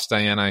trust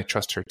Diana. I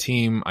trust her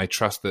team. I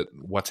trust that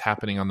what's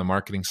happening on the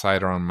marketing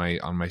side or on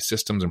my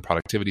systems and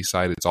productivity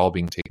side, it's all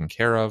being taken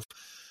care of.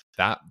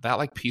 That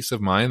like peace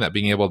of mind, that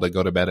being able to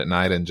go to bed at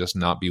night and just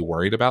not be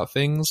worried about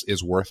things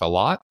is worth a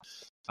lot.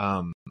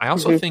 I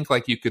also think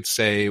like you could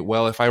say,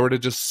 well, if I were to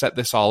just set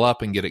this all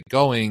up and get it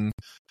going,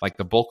 like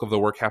the bulk of the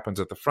work happens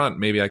at the front,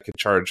 maybe I could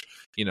charge,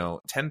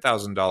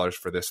 $10,000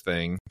 for this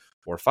thing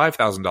or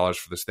 $5,000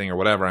 for this thing or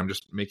whatever. I'm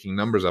just making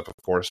numbers up, of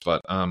course,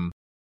 but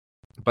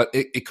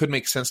it could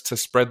make sense to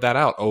spread that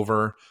out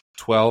over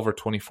 12 or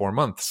 24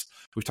 months.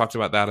 We've talked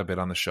about that a bit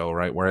on the show,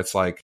 right? Where it's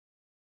like,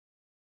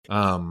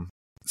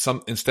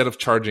 instead of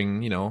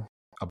charging,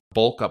 a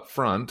bulk up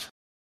front,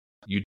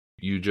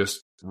 you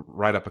just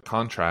write up a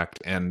contract,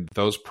 and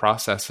those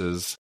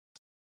processes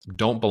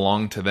don't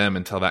belong to them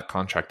until that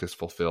contract is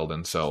fulfilled.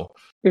 And so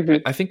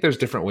I think there's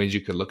different ways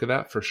you could look at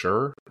that for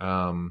sure.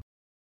 I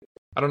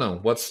don't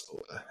know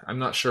I'm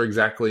not sure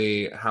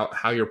exactly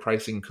how your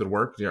pricing could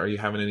work. Are you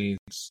having any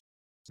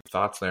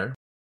thoughts there?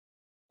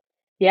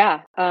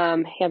 Yeah.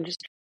 I'm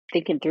just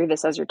thinking through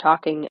this as you're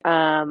talking.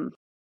 I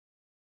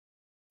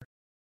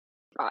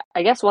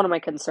guess one of my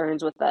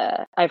concerns with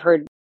I've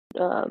heard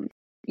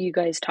you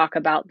guys talk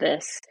about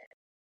this.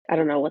 I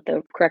don't know what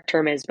the correct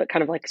term is, but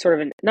kind of like sort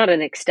of not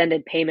an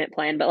extended payment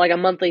plan, but like a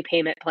monthly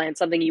payment plan,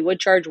 something you would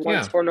charge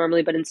once for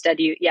normally, but instead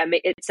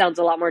it sounds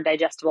a lot more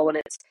digestible when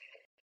it's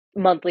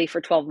monthly for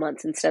 12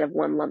 months instead of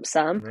one lump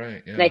sum.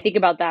 Right. Yeah. And I think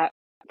about that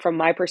from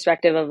my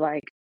perspective of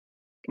like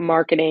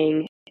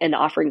marketing and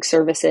offering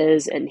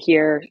services, and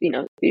here,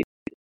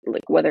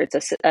 like whether it's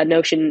a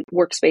Notion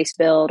workspace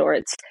build or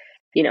it's,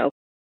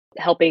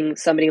 helping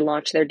somebody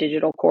launch their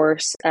digital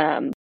course.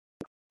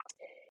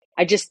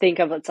 I just think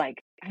of it's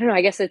like, I don't know,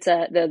 I guess it's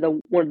the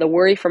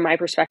worry from my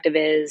perspective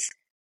is,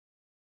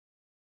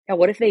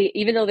 what if they,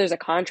 even though there's a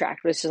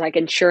contract, it's just like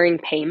ensuring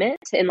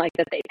payment and like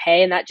that they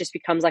pay, and that just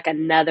becomes like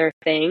another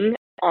thing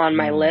on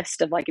my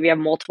list of like, if you have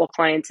multiple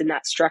clients in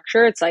that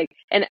structure, it's like,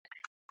 and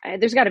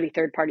there's got to be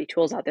third-party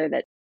tools out there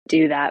that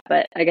do that,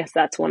 but I guess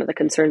that's one of the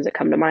concerns that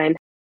come to mind.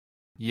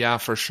 Yeah,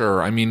 for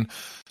sure. I mean,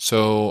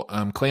 so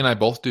Clay and I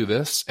both do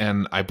this,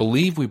 and I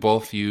believe we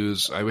both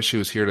use, I wish he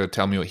was here to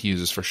tell me what he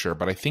uses for sure,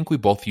 but I think we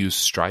both use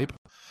Stripe.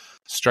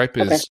 Stripe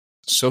is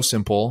so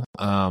simple.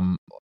 You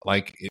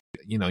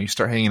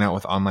start hanging out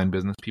with online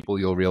business people,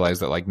 you'll realize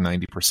that like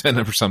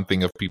 90% or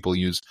something of people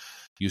use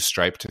use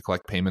Stripe to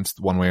collect payments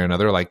one way or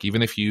another. Like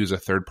even if you use a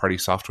third-party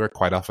software,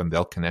 quite often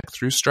they'll connect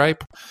through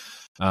Stripe.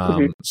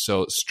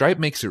 So Stripe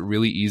makes it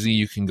really easy.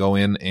 You can go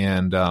in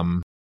and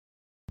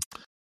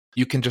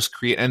you can just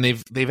create, and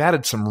they've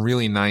added some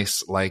really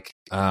nice like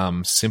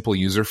simple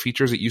user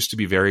features. It used to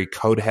be very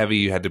code heavy.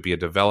 You had to be a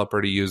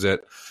developer to use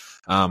it.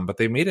 But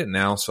they made it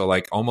now so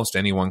like almost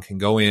anyone can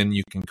go in.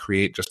 You can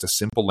create just a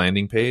simple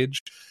landing page.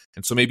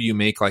 And so maybe you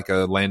make like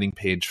a landing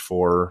page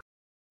for,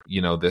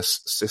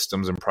 this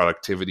systems and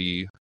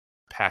productivity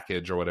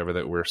package or whatever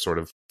that we're sort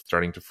of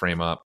starting to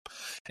frame up.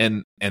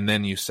 And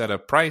then you set a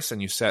price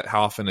and you set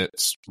how often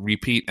it's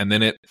repeat. And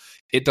then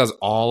it does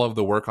all of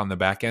the work on the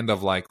back end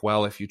of like,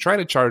 well, if you try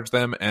to charge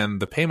them and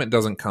the payment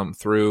doesn't come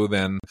through,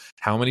 then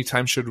how many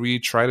times should we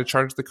try to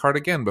charge the card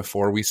again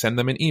before we send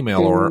them an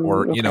email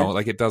or okay.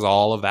 Like it does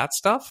all of that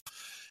stuff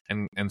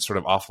and sort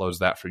of offloads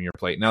that from your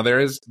plate. Now there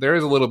is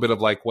a little bit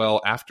of like,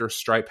 well, after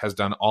Stripe has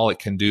done all it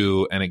can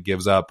do and it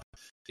gives up,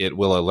 it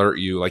will alert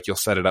you, like you'll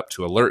set it up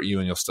to alert you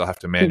and you'll still have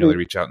to manually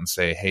reach out and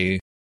say, hey,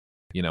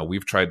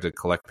 we've tried to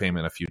collect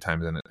payment a few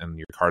times and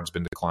your card's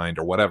been declined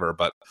or whatever.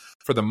 But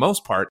for the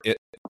most part,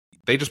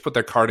 they just put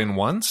their card in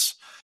once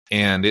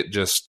and it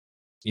just,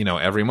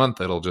 every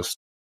month it'll just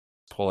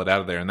pull it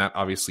out of there. And that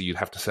obviously you'd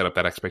have to set up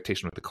that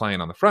expectation with the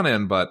client on the front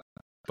end, but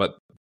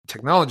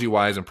technology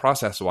wise and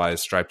process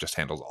wise, Stripe just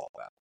handles all of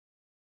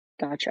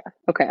that. Gotcha.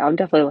 Okay. I'll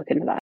definitely look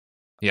into that.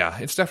 Yeah,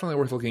 it's definitely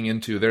worth looking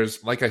into.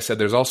 There's, like I said,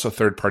 there's also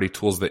third-party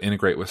tools that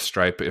integrate with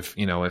Stripe. If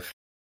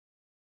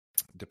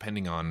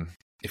depending on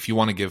if you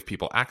want to give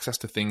people access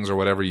to things or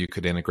whatever, you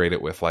could integrate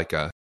it with like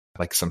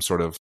some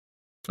sort of,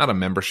 not a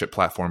membership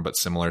platform, but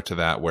similar to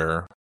that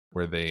where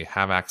they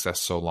have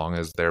access so long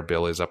as their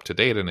bill is up to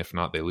date, and if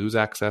not, they lose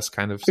access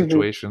kind of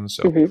situation.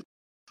 So,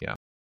 yeah.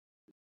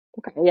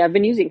 Okay. Yeah, I've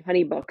been using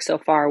HoneyBook so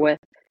far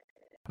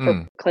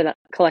for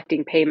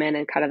collecting payment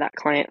and kind of that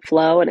client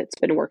flow, and it's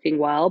been working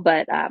well.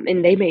 But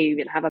and they may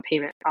even have a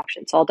payment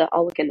option, so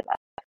I'll look into that.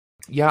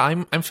 Yeah,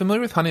 I'm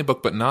familiar with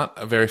HoneyBook, but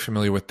not very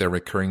familiar with their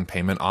recurring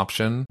payment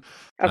option.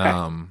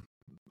 Okay.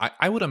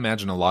 I would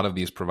imagine a lot of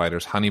these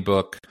providers,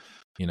 HoneyBook,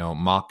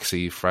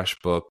 Moxie,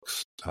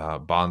 FreshBooks,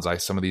 Bonsai,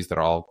 some of these that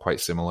are all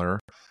quite similar.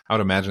 I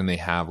would imagine they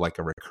have like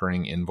a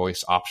recurring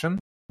invoice option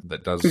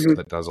that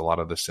does a lot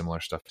of the similar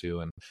stuff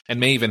too, and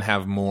may even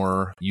have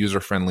more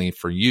user friendly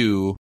for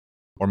you.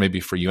 Or maybe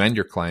for you and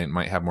your client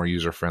might have more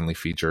user-friendly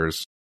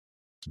features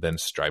than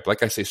Stripe.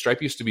 Like I say,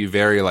 Stripe used to be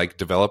very like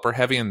developer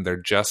heavy, and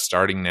they're just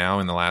starting now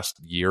in the last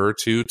year or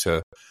two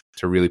to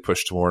really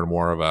push toward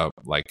more of a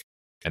like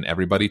an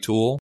everybody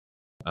tool.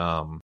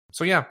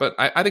 So yeah, but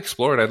I'd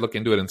explore it. I'd look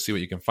into it and see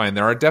what you can find.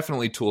 There are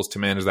definitely tools to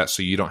manage that,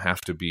 so you don't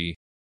have to be,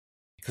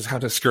 because how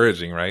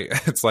discouraging, right?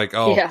 It's like,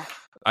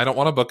 I don't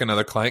want to book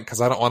another client because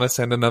I don't want to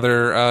send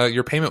another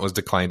your payment was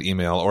declined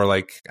email or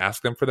like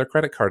ask them for their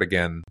credit card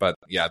again. But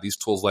yeah, these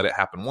tools let it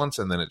happen once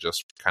and then it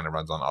just kind of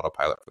runs on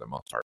autopilot for the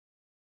most part.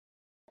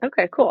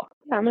 Okay, cool.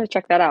 Yeah, I'm going to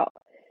check that out.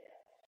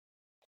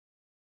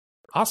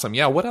 Awesome.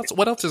 Yeah. What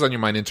else is on your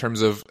mind in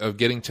terms of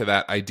getting to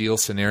that ideal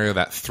scenario,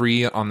 that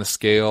 3 on the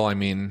scale? I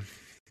mean,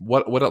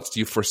 what else do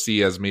you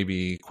foresee as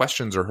maybe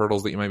questions or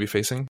hurdles that you might be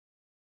facing?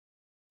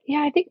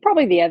 Yeah, I think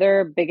probably the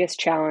other biggest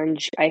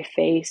challenge I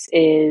face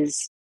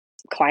is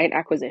client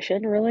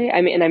acquisition, really.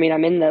 I mean,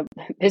 I'm in the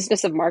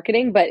business of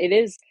marketing, but it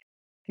is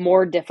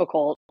more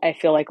difficult. I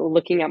feel like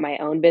looking at my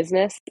own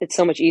business, it's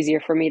so much easier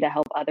for me to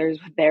help others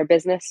with their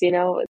business.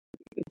 If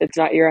it's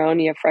not your own,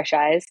 you have fresh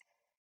eyes.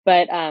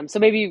 But so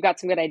maybe you've got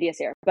some good ideas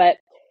here. But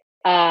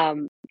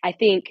I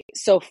think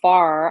so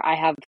far I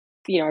have,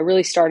 I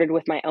really started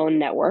with my own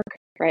network,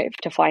 right,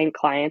 to find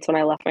clients when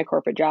I left my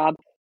corporate job.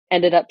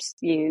 Ended up,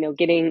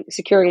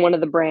 securing one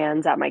of the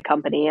brands at my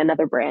company,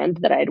 another brand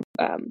that I'd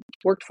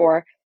worked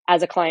for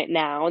as a client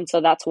now. And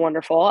so that's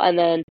wonderful. And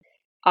then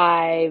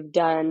I've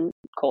done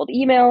cold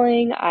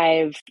emailing.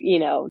 I've,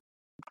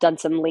 done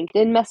some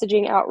LinkedIn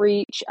messaging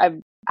outreach.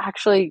 I've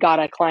actually got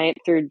a client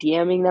through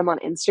DMing them on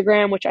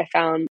Instagram, which I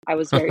found I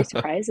was very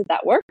surprised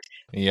that worked.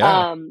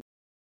 Yeah.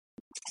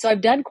 So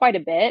I've done quite a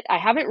bit. I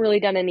haven't really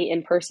done any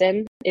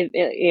in-person,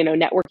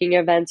 networking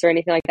events or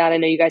anything like that. I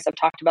know you guys have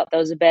talked about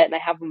those a bit, and I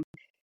have them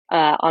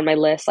on my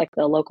list, like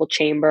the local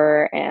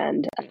chamber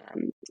and a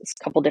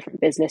couple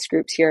different business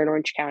groups here in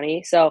Orange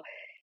County. So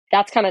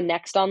that's kind of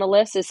next on the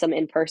list is some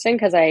in person,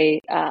 because I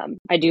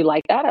do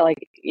like that. I like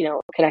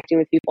connecting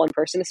with people in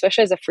person,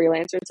 especially as a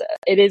freelancer.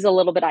 It is a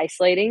little bit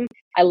isolating.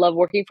 I love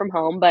working from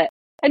home, but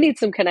I need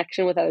some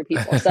connection with other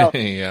people. So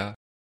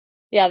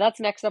yeah, that's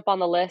next up on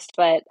the list.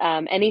 But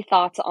any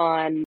thoughts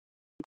on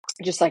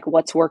just like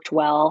what's worked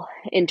well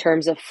in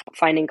terms of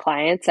finding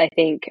clients? I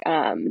think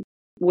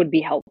would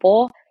be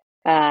helpful.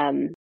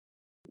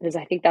 Because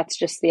I think that's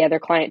just the other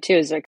client too,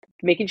 is like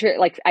making sure,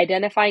 like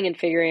identifying and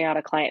figuring out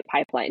a client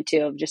pipeline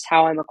too, of just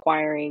how I'm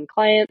acquiring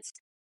clients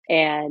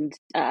and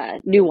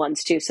new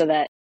ones too, so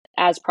that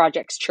as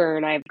projects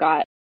churn, I've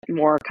got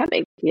more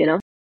coming,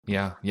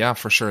 Yeah,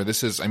 for sure.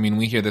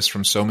 We hear this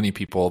from so many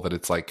people that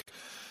it's like,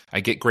 I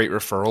get great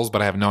referrals,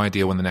 but I have no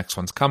idea when the next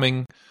one's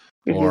coming.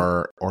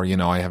 or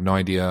I have no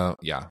idea.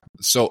 Yeah.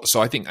 So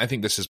I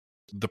think this is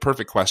the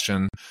perfect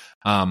question.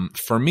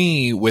 For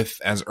me, with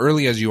as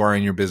early as you are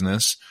in your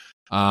business,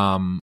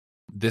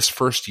 this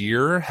first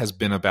year has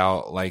been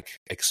about like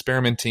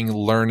experimenting,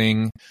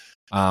 learning,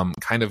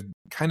 kind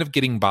of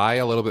getting by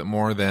a little bit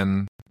more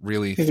than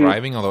really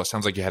thriving. Although it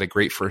sounds like you had a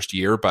great first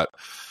year, but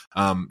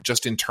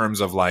just in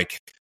terms of like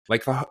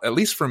at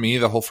least for me,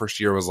 the whole first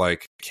year was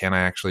like, can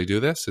I actually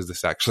do this? Is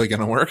this actually going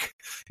to work?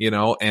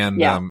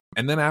 And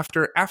then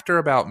after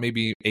about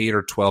maybe 8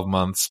 or 12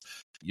 months,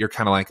 you're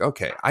kind of like,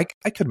 okay, I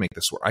could make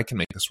this work. I can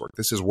make this work.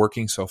 This is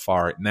working so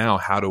far. Now,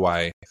 how do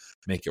I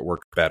make it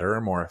work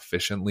better, more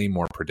efficiently,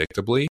 more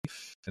predictably?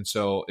 And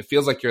so it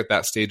feels like you're at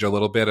that stage a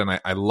little bit. And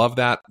I love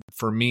that.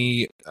 For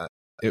me,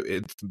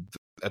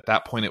 at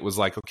that point, it was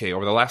like, okay,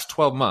 over the last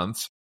 12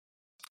 months,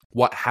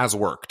 what has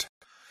worked?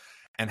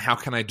 And how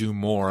can I do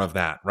more of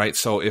that? Right.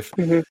 So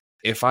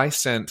if I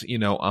sent,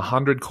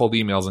 100 cold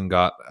emails and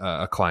got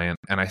a client,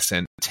 and I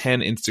sent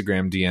 10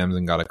 Instagram DMs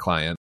and got a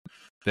client,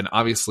 then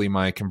obviously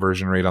my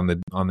conversion rate on the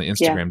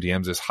Instagram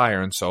DMs is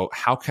higher. And so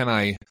how can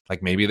I,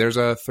 like, maybe there's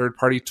a third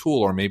party tool,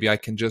 or maybe I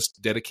can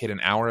just dedicate an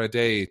hour a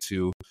day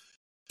to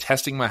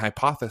testing my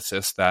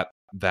hypothesis that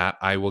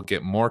I will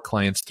get more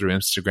clients through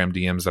Instagram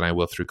DMs than I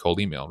will through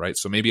cold email. Right.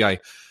 So maybe I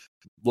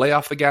lay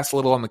off the gas a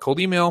little on the cold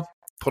email,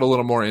 put a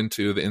little more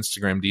into the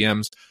Instagram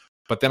DMs,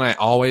 but then I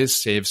always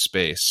save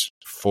space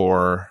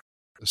for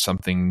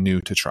something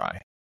new to try.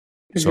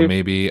 So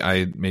maybe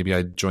I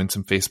join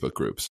some Facebook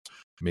groups.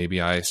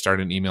 Maybe I start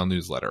an email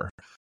newsletter.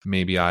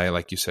 Maybe I,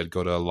 like you said,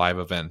 go to live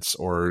events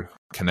or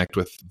connect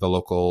with the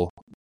local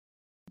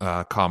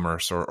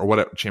commerce or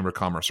whatever, chamber of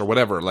commerce or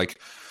whatever. Like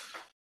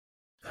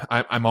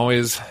I'm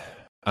always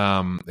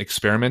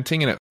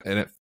experimenting,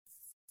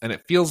 and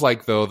it feels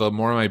like, though, the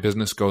more my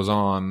business goes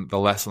on, the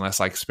less and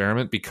less I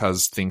experiment,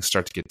 because things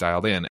start to get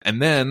dialed in.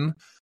 And then,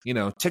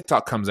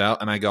 TikTok comes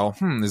out and I go,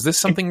 is this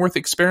something worth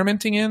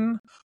experimenting in?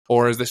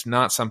 Or is this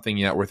not something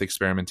yet worth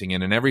experimenting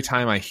in? And every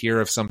time I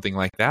hear of something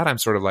like that, I'm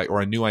sort of like, or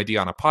a new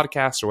idea on a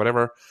podcast or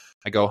whatever,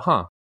 I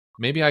go,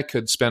 maybe I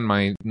could spend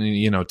my,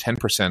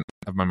 10%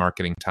 of my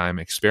marketing time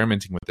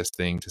experimenting with this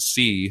thing to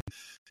see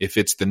if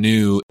it's the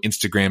new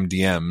Instagram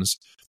DMs.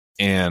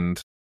 And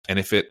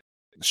if it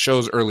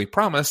shows early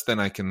promise, then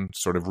I can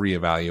sort of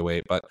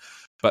reevaluate.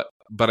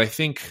 But I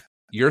think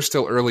you're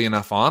still early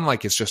enough on,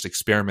 like, it's just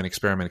experiment.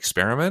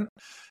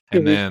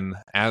 And then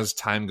as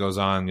time goes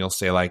on, you'll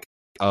say like,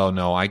 oh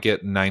no, I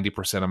get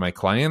 90% of my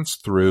clients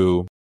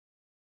through,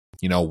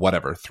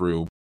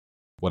 through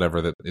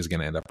whatever that is going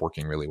to end up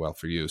working really well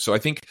for you. So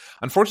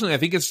unfortunately, I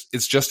think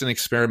it's just an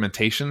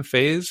experimentation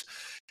phase.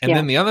 And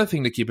then the other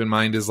thing to keep in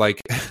mind is, like,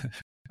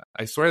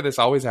 I swear this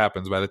always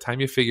happens. By the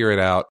time you figure it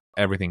out,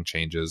 everything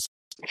changes.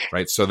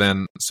 Right. So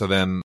then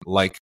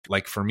like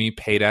for me,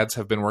 paid ads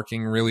have been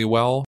working really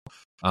well,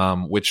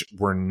 which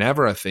were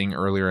never a thing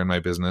earlier in my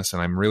business.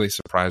 And I'm really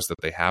surprised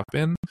that they have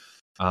been.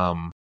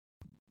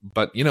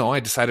 But, I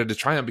decided to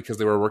try them because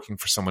they were working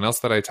for someone else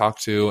that I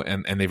talked to,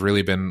 and they've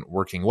really been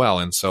working well.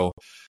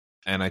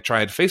 And I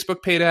tried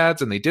Facebook paid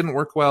ads and they didn't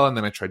work well. And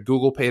then I tried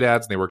Google paid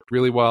ads and they worked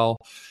really well.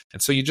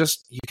 And so you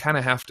kind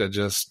of have to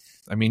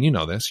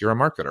this, you're a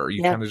marketer.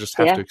 You kind of just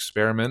have to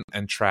experiment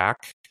and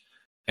track.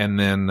 And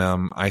then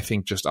I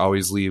think just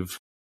always leave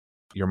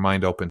your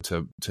mind open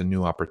to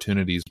new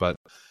opportunities. But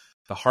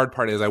the hard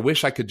part is, I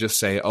wish I could just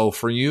say, oh,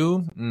 for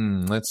you,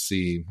 let's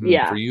see.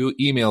 For you,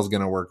 email is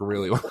going to work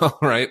really well,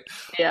 right?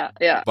 Yeah.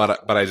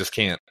 But I just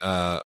can't.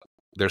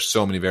 There's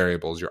so many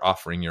variables. You're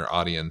offering your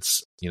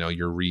audience,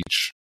 your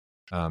reach,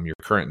 your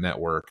current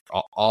network,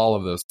 all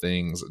of those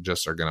things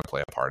just are going to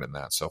play a part in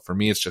that. So for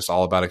me, it's just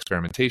all about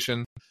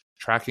experimentation,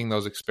 tracking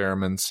those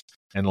experiments,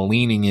 and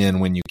leaning in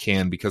when you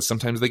can, because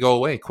sometimes they go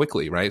away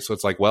quickly, right? So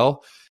it's like,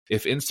 well,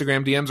 if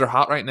Instagram DMs are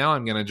hot right now,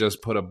 I'm going to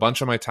just put a bunch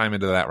of my time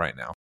into that right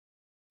now.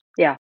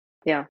 Yeah.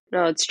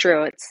 No, it's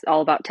true. It's all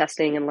about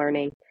testing and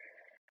learning.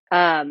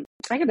 I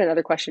got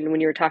another question.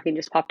 When you were talking,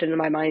 just popped into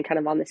my mind, kind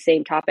of on the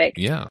same topic.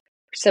 Yeah.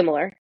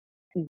 Similar.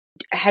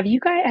 Have you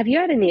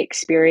had any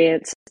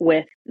experience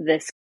with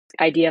this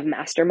idea of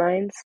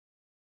masterminds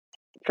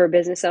for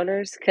business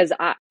owners? Because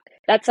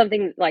that's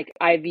something like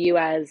I view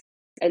as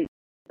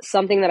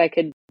something that I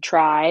could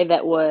try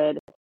that would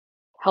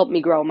help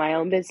me grow my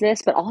own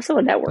business, but also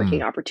a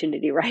networking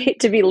opportunity, right?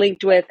 To be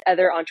linked with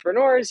other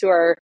entrepreneurs who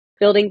are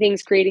building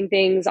things, creating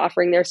things,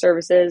 offering their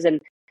services.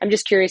 And I'm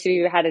just curious if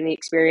you had any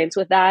experience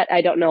with that.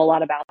 I don't know a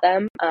lot about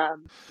them.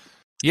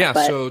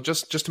 So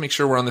just to make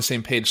sure we're on the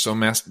same page. So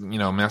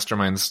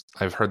masterminds,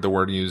 I've heard the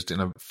word used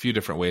in a few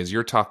different ways.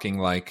 You're talking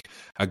like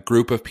a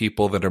group of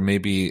people that are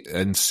maybe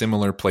in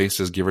similar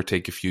places, give or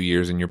take a few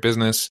years in your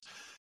business,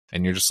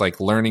 and you're just like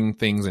learning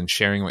things and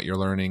sharing what you're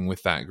learning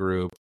with that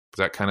group. Is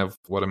that kind of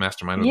what a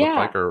mastermind would look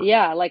like? Or?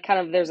 Yeah, like kind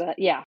of there's a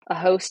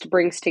host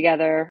brings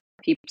together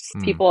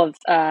people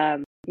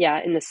of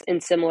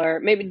in similar,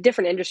 maybe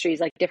different industries,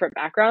 like different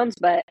backgrounds,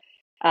 but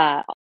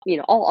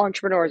all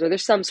entrepreneurs, or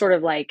there's some sort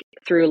of like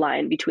through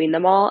line between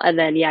them all. And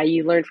then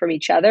you learn from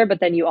each other, but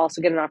then you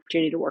also get an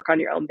opportunity to work on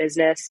your own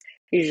business,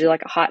 usually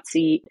like a hot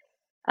seat.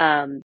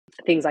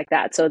 things like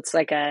that. So it's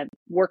like a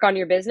work on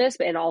your business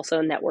and also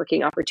a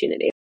networking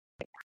opportunity.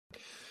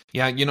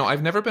 Yeah,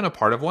 I've never been a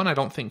part of one. I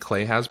don't think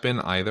Clay has been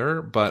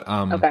either, but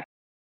Okay.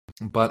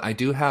 But I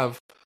do have,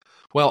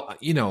 well,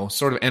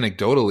 sort of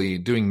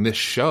anecdotally, doing this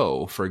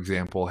show, for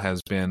example,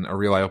 has been a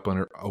real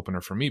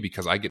eye-opener for me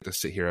because I get to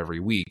sit here every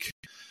week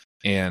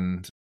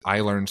and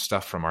I learn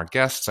stuff from our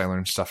guests. I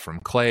learn stuff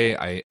from Clay.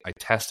 I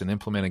test and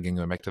implement, again,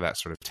 going back to that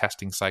sort of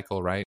testing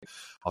cycle, right?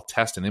 I'll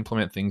test and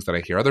implement things that I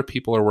hear other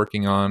people are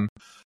working on.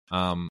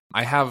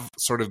 I have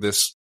sort of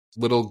this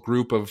little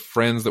group of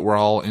friends that we're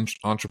all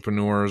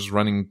entrepreneurs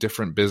running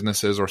different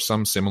businesses or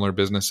some similar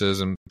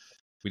businesses, and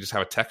we just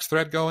have a text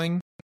thread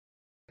going.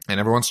 And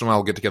every once in a while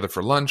we'll get together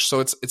for lunch. So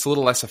it's a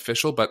little less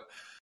official, but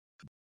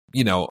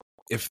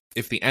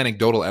if the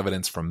anecdotal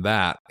evidence from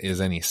that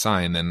is any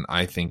sign, then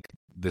I think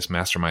this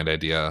mastermind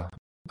idea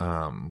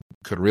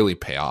could really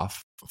pay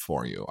off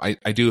for you.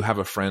 I do have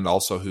a friend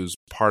also who's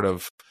part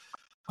of,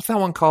 what's that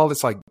one called?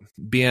 It's like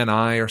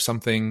BNI or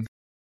something,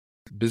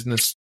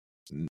 Business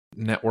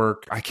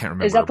Network. I can't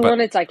remember. Is that the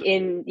one? It's like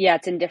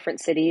it's in different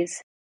cities.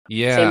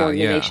 Yeah. Same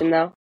organization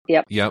though.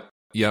 Yep.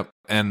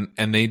 And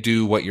they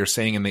do what you're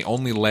saying, and they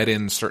only let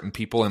in certain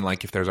people. And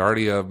like, if there's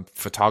already a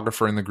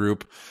photographer in the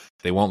group,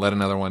 they won't let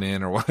another one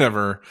in or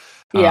whatever.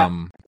 Yeah.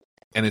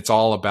 And it's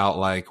all about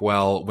like,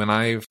 well, when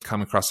I've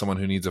come across someone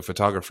who needs a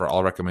photographer,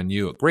 I'll recommend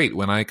you. Great.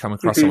 When I come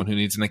across someone who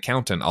needs an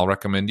accountant, I'll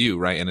recommend you.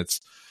 Right.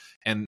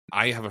 And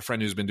I have a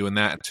friend who's been doing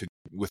that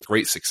with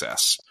great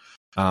success.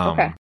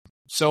 Okay.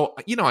 So,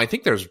 I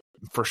think there's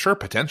for sure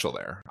potential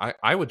there.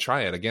 I would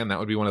try it again. That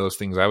would be one of those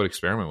things I would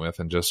experiment with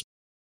and just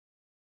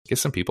get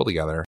some people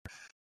together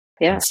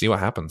and see what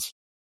happens.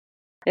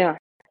 Yeah.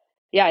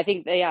 I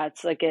think,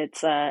 it's like,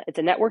 it's a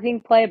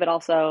networking play, but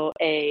also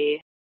a,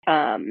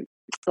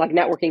 like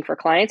networking for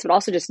clients, but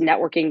also just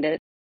networking to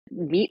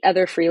meet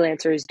other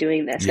freelancers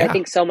doing this. Yeah. I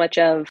think so much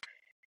of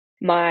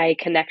my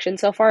connection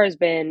so far has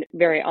been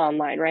very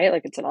online, right?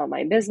 Like, it's an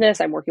online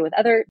business. I'm working with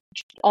other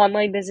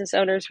online business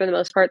owners for the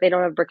most part. They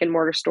don't have brick and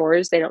mortar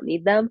stores. They don't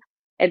need them.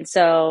 And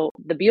so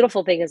the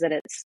beautiful thing is that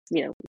it's,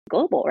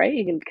 global, right?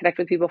 You can connect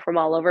with people from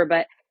all over,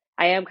 but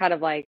I am kind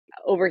of like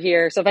over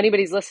here. So if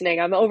anybody's listening,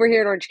 I'm over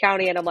here in Orange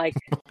County and I'm like,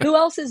 who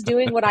else is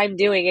doing what I'm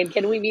doing? And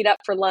can we meet up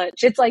for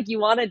lunch? It's like you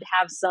want to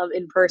have some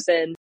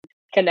in-person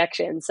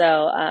connection. So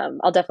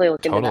I'll definitely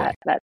look into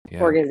that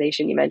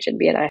organization you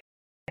mentioned, BNI.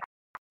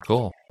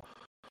 Cool.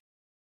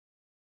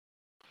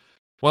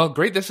 Well,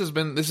 great. This has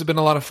been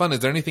a lot of fun. Is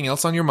there anything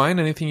else on your mind?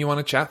 Anything you want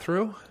to chat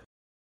through?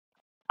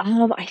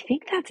 I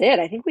think that's it.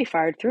 I think we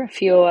fired through a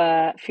few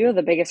of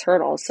the biggest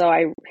hurdles. So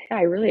I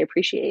really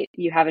appreciate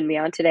you having me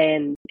on today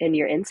and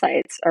your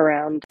insights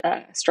around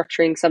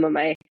structuring some of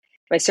my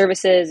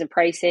services and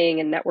pricing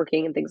and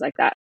networking and things like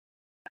that.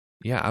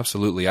 Yeah,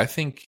 absolutely. I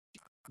think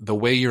the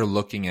way you're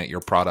looking at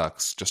your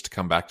products, just to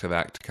come back to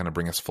that, to kind of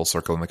bring us full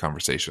circle in the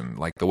conversation,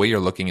 like the way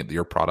you're looking at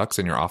your products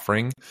and your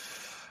offering,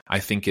 I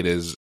think it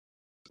is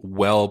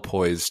well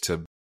poised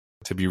to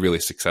be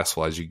really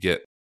successful as you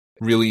get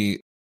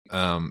really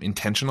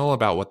intentional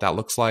about what that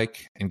looks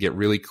like and get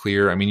really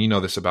clear. I mean, you know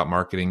this about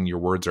marketing, your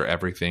words are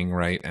everything,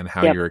 right? And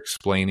how you're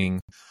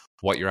explaining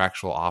what your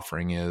actual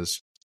offering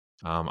is.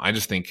 I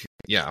just think,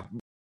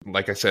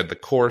 like I said, the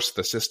course,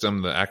 the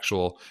system, the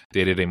actual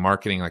day-to-day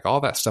marketing, like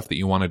all that stuff that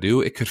you want to do,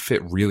 it could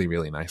fit really,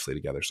 really nicely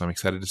together. So I'm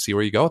excited to see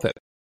where you go with it.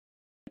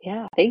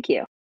 Yeah, thank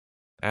you.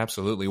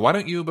 Absolutely. Why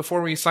don't you,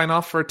 before we sign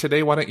off for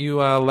today, why don't you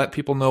let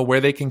people know where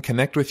they can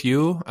connect with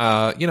you?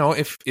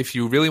 If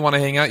you really want to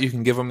hang out, you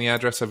can give them the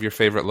address of your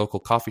favorite local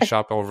coffee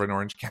shop over in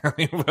Orange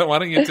County. But why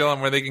don't you tell them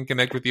where they can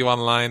connect with you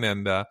online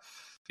and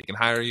they can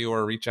hire you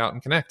or reach out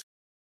and connect?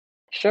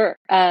 Sure.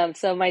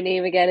 So my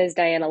name again is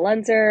Diana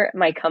Lunzer.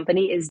 My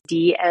company is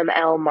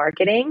DML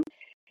Marketing.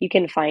 You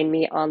can find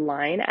me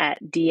online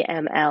at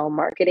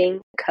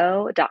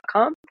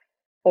dmlmarketingco.com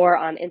or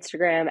on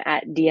Instagram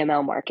at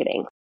DML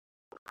Marketing.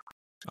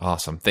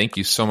 Awesome. Thank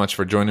you so much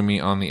for joining me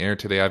on the air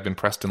today. I've been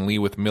Preston Lee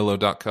with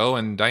Millo.co,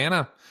 and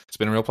Diana, it's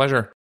been a real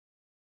pleasure.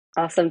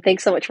 Awesome.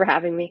 Thanks so much for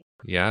having me.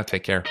 Yeah,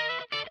 take care.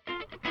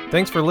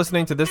 Thanks for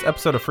listening to this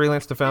episode of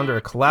Freelance to Founder,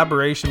 a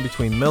collaboration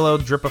between Millo,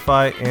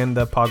 Dripify, and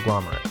the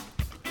Podglomerate.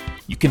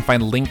 You can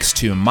find links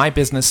to my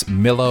business,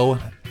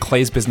 Millo,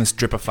 Clay's business,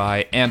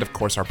 Dripify, and of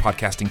course our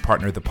podcasting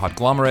partner, the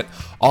Podglomerate,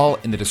 all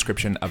in the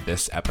description of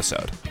this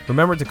episode.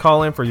 Remember to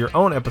call in for your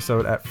own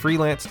episode at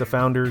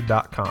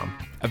freelancetofounder.com.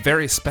 A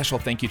very special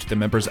thank you to the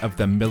members of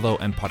the Millo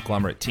and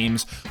Podglomerate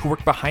teams who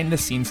work behind the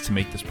scenes to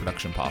make this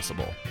production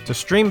possible. To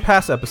stream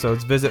past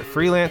episodes, visit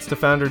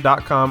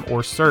freelancetofounder.com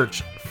or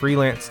search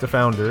Freelance to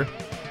Founder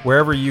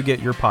wherever you get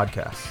your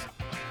podcasts.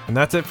 And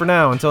that's it for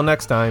now. Until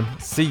next time,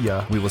 see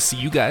ya. We will see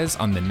you guys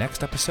on the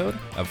next episode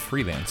of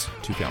Freelance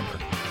to Founder.